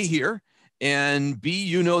you are A, here, and B,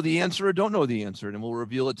 you know the answer or don't know the answer, and we'll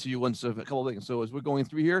reveal it to you once a couple of things. So as we're going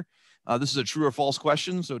through here, this is a true or false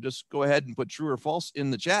question, so just go ahead and put true or false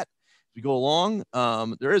in the chat as we go along.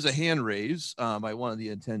 There is a hand raise by one of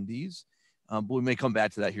the attendees, but we may come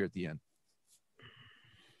back to that here at the end.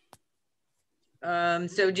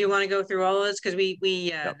 so do you want to go through all of this? Because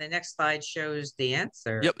Yep. the next slide shows the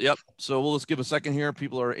answer. Yep. So we'll just give a second here.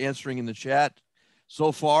 People are answering in the chat.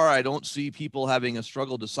 So far, I don't see people having a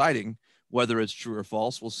struggle deciding whether it's true or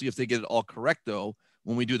false. We'll see if they get it all correct, though,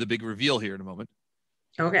 when we do the big reveal here in a moment.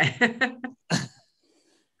 Okay.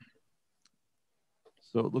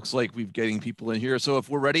 So it looks like we're getting people in here. So if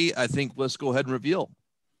we're ready, I think let's go ahead and reveal.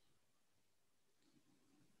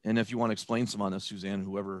 And if you want to explain some on this, Suzanne,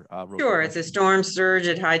 whoever wrote Sure. that It's a question. storm surge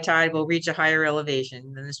at high tide will reach a higher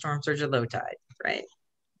elevation than the storm surge at low tide, right?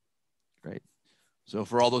 Great. So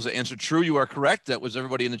for all those that answered true, you are correct. That was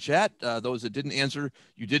everybody in the chat. Those that didn't answer,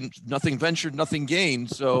 you didn't, nothing ventured, nothing gained.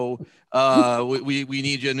 So we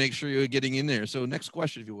need you to make sure you're getting in there. So next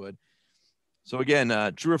question, if you would. So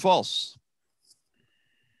again, true or false?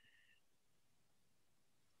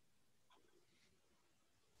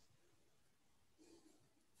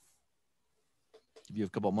 Give you a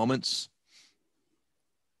couple moments.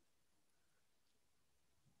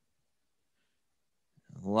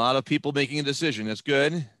 A lot of people making a decision. That's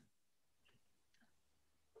good.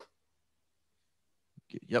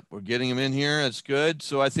 Yep, we're getting them in here. That's good.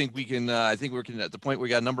 So I think we can, at the point we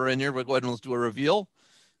got a number in here, but go ahead and let's do a reveal.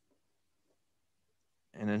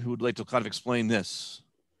 And then who would like to kind of explain this?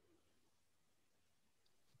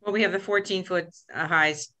 Well, we have the 14-foot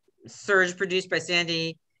high surge produced by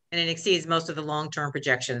Sandy, and it exceeds most of the long-term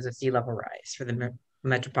projections of sea level rise for the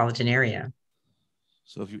metropolitan area.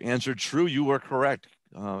 So if you answered true, you were correct.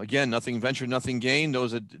 Again, nothing ventured, nothing gained.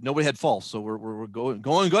 Nobody had false, so we're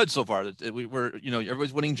going good so far. We're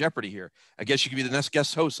everybody's winning Jeopardy here. I guess you could be the next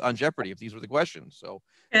guest host on Jeopardy if these were the questions. So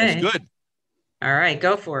Okay. That's good. All right,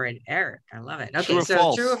 go for it, Eric. I love it. Okay, True or so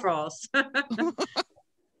false? true or false?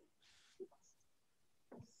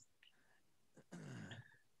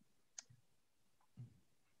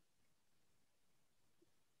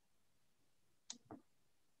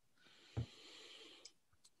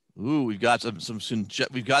 Ooh, we've got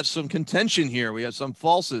some contention here. We have some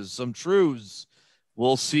falses, some trues.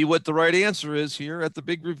 We'll see what the right answer is here at the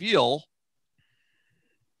big reveal.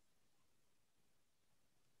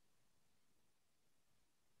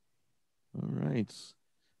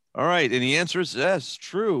 All right. And the answer is yes,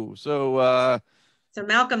 true. So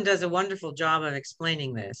Malcolm does a wonderful job of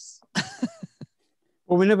explaining this.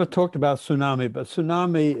 Well, we never talked about tsunami, but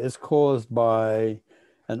tsunami is caused by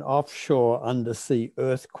an offshore undersea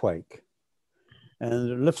earthquake. And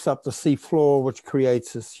it lifts up the sea floor, which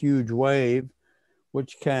creates this huge wave,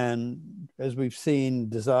 which can, as we've seen,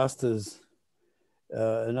 disasters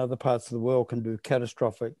in other parts of the world can do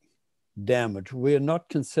catastrophic damage. We are not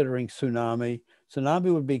considering tsunami.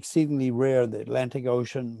 Tsunami would be exceedingly rare in the Atlantic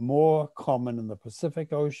Ocean, more common in the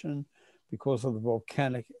Pacific Ocean because of the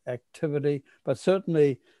volcanic activity. But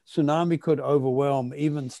certainly tsunami could overwhelm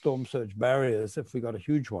even storm surge barriers if we got a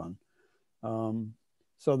huge one.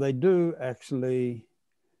 So they do actually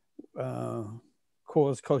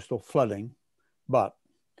cause coastal flooding, but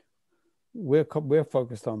we're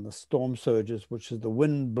focused on the storm surges, which is the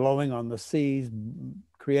wind blowing on the seas,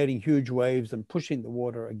 creating huge waves and pushing the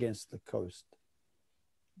water against the coast.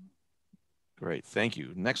 Great, thank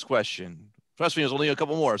you. Next question. Trust me, there's only a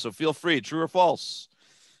couple more, so feel free. True or false?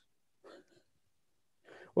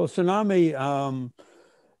 Well, tsunami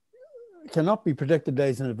cannot be predicted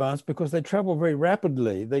days in advance because they travel very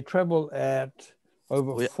rapidly. They travel at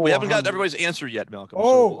over 400. We haven't got everybody's answer yet, Malcolm.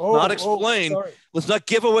 Let's not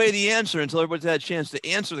give away the answer until everybody's had a chance to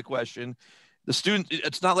answer the question. The student,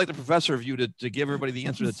 it's not like the professor of you to give everybody the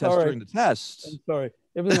answer to the test during the test. I'm sorry.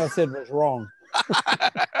 Everything I said was wrong.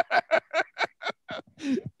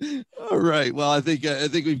 All right. Well, I think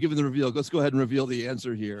we've given the reveal. Let's go ahead and reveal the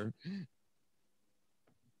answer here.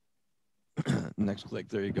 Next click.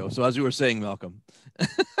 There you go. So as you were saying, Malcolm.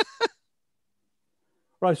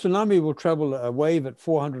 Right. Tsunami will travel a wave at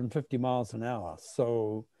 450 miles an hour.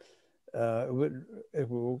 So it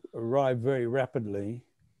will arrive very rapidly,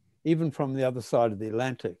 even from the other side of the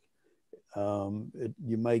Atlantic.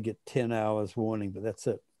 You may get 10 hours warning, but that's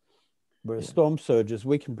it. Whereas storm surges,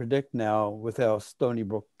 we can predict now with our Stony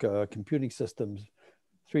Brook computing systems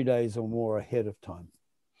 3 days or more ahead of time.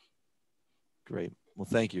 Great. Well,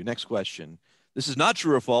 thank you. Next question. This is not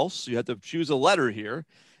true or false. You have to choose a letter here,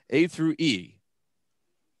 A through E.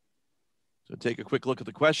 So take a quick look at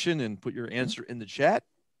the question and put your answer in the chat.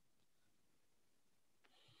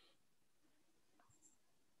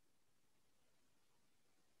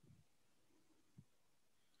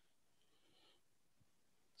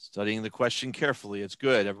 Studying the question carefully. It's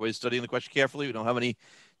good. Everybody's studying the question carefully. We don't have any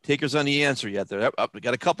takers on the answer yet. We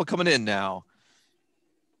got a couple coming in now.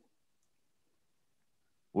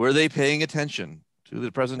 Were they paying attention to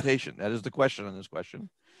the presentation? That is the question on this question.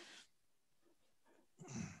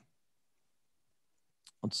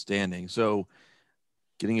 Outstanding. So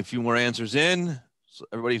getting a few more answers in. So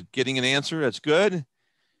everybody's getting an answer. That's good.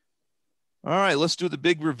 All right, let's do the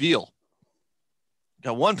big reveal.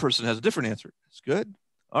 Got one person has a different answer. That's good.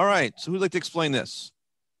 All right, so who'd like to explain this?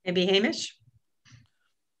 Maybe Hamish?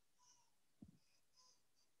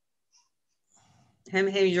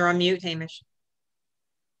 Hamish, you're on mute, Hamish.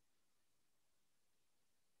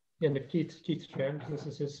 Yeah, Keith's chair. This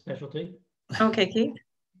is his specialty. Okay, Keith.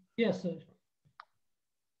 Yes.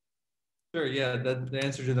 Sure, yeah, the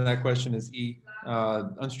answer to that question is E.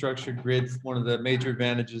 Unstructured grids, one of the major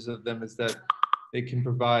advantages of them is that they can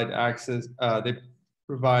provide access, they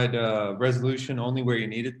provide resolution only where you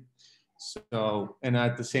need it. So, and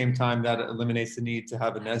at the same time, that eliminates the need to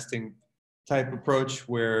have a nesting type approach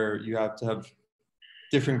where you have to have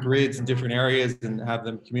different grids in different areas and have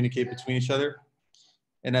them communicate between each other.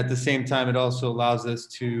 And at the same time, it also allows us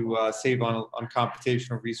to save on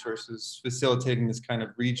computational resources, facilitating this kind of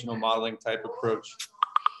regional modeling type approach.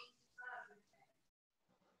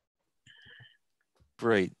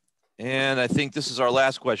 Great. And I think this is our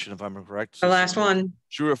last question, if I'm correct. The last one.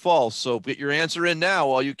 True or false? So get your answer in now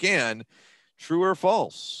while you can. True or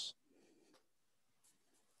false?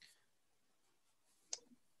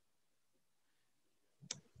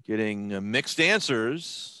 Getting mixed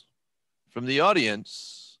answers from the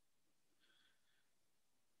audience.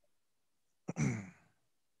 All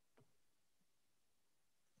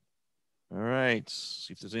right,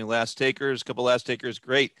 see if there's any last takers, a couple last takers,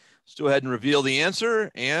 great. Let's go ahead and reveal the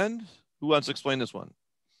answer. And who wants to explain this one?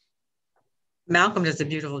 Malcolm does a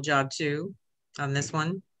beautiful job too on this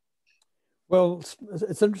one. Well,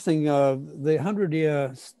 it's interesting. The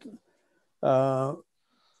 100-year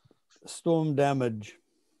storm damage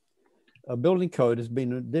building code has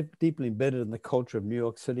been deeply embedded in the culture of New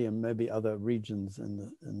York City and maybe other regions in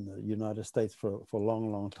the United States for a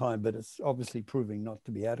long, long time, but it's obviously proving not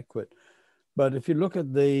to be adequate. But if you look at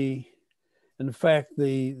in fact,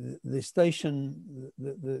 the station,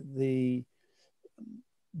 the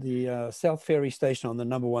South Ferry Station on the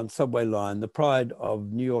 #1 subway line, the pride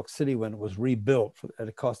of New York City when it was rebuilt at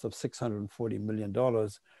a cost of $640 million. I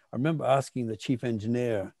remember asking the chief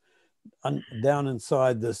engineer down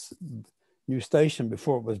inside this new station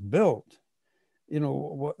before it was built, you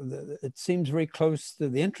know, it seems very close to,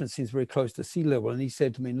 the entrance seems very close to sea level. And he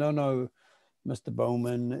said to me, no, Mr.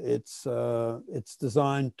 Bowman, it's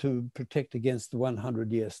designed to protect against the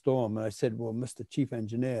 100-year storm. And I said, well, Mr. Chief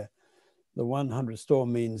Engineer, the 100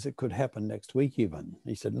 storm means it could happen next week even.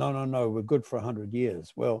 He said, no, we're good for 100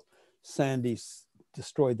 years. Well, Sandy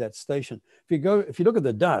destroyed that station. If you look at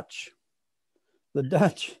the Dutch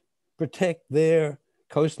protect their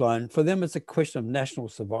coastline. For them, it's a question of national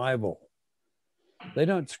survival. They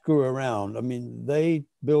don't screw around. I mean, they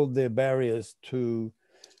build their barriers to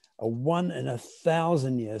a 1 in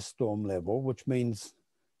 1,000 year storm level, which means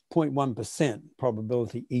 0.1%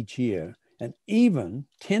 probability each year. And even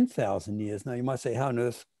 10,000 years. Now you might say, how on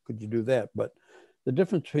earth could you do that? But the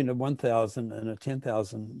difference between a 1,000 and a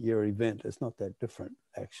 10,000 year event is not that different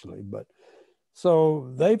actually. But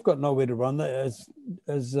so they've got nowhere to run. As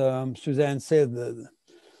Suzanne said,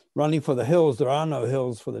 running for the hills, there are no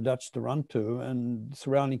hills for the Dutch to run to, and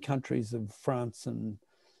surrounding countries of France and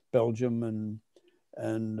Belgium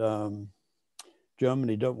and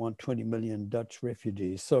Germany don't want 20 million Dutch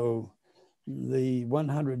refugees. So the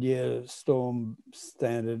 100-year storm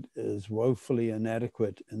standard is woefully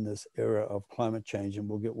inadequate in this era of climate change and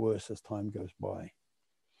will get worse as time goes by.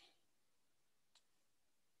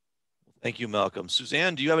 Thank you, Malcolm.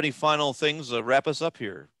 Suzanne, do you have any final things to wrap us up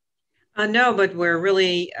here? No, but we're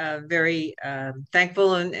really very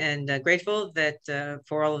thankful and grateful that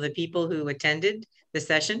for all of the people who attended the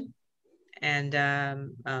session. And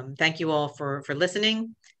thank you all for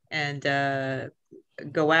listening, and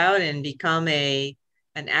go out and become an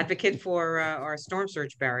advocate for our storm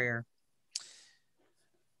surge barrier.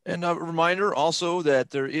 And a reminder also that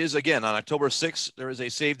there is, again, on October 6th, there is a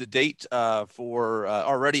save the date for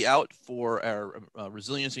already out for our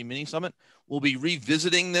resiliency mini summit. We'll be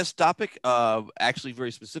revisiting this topic actually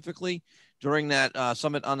very specifically during that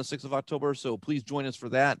summit on the 6th of October. So please join us for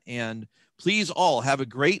that. And please all have a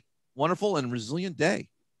great, wonderful, and resilient day.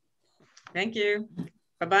 Thank you.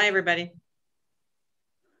 Bye-bye, everybody.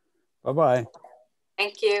 Bye-bye.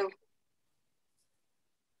 Thank you.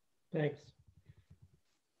 Thanks.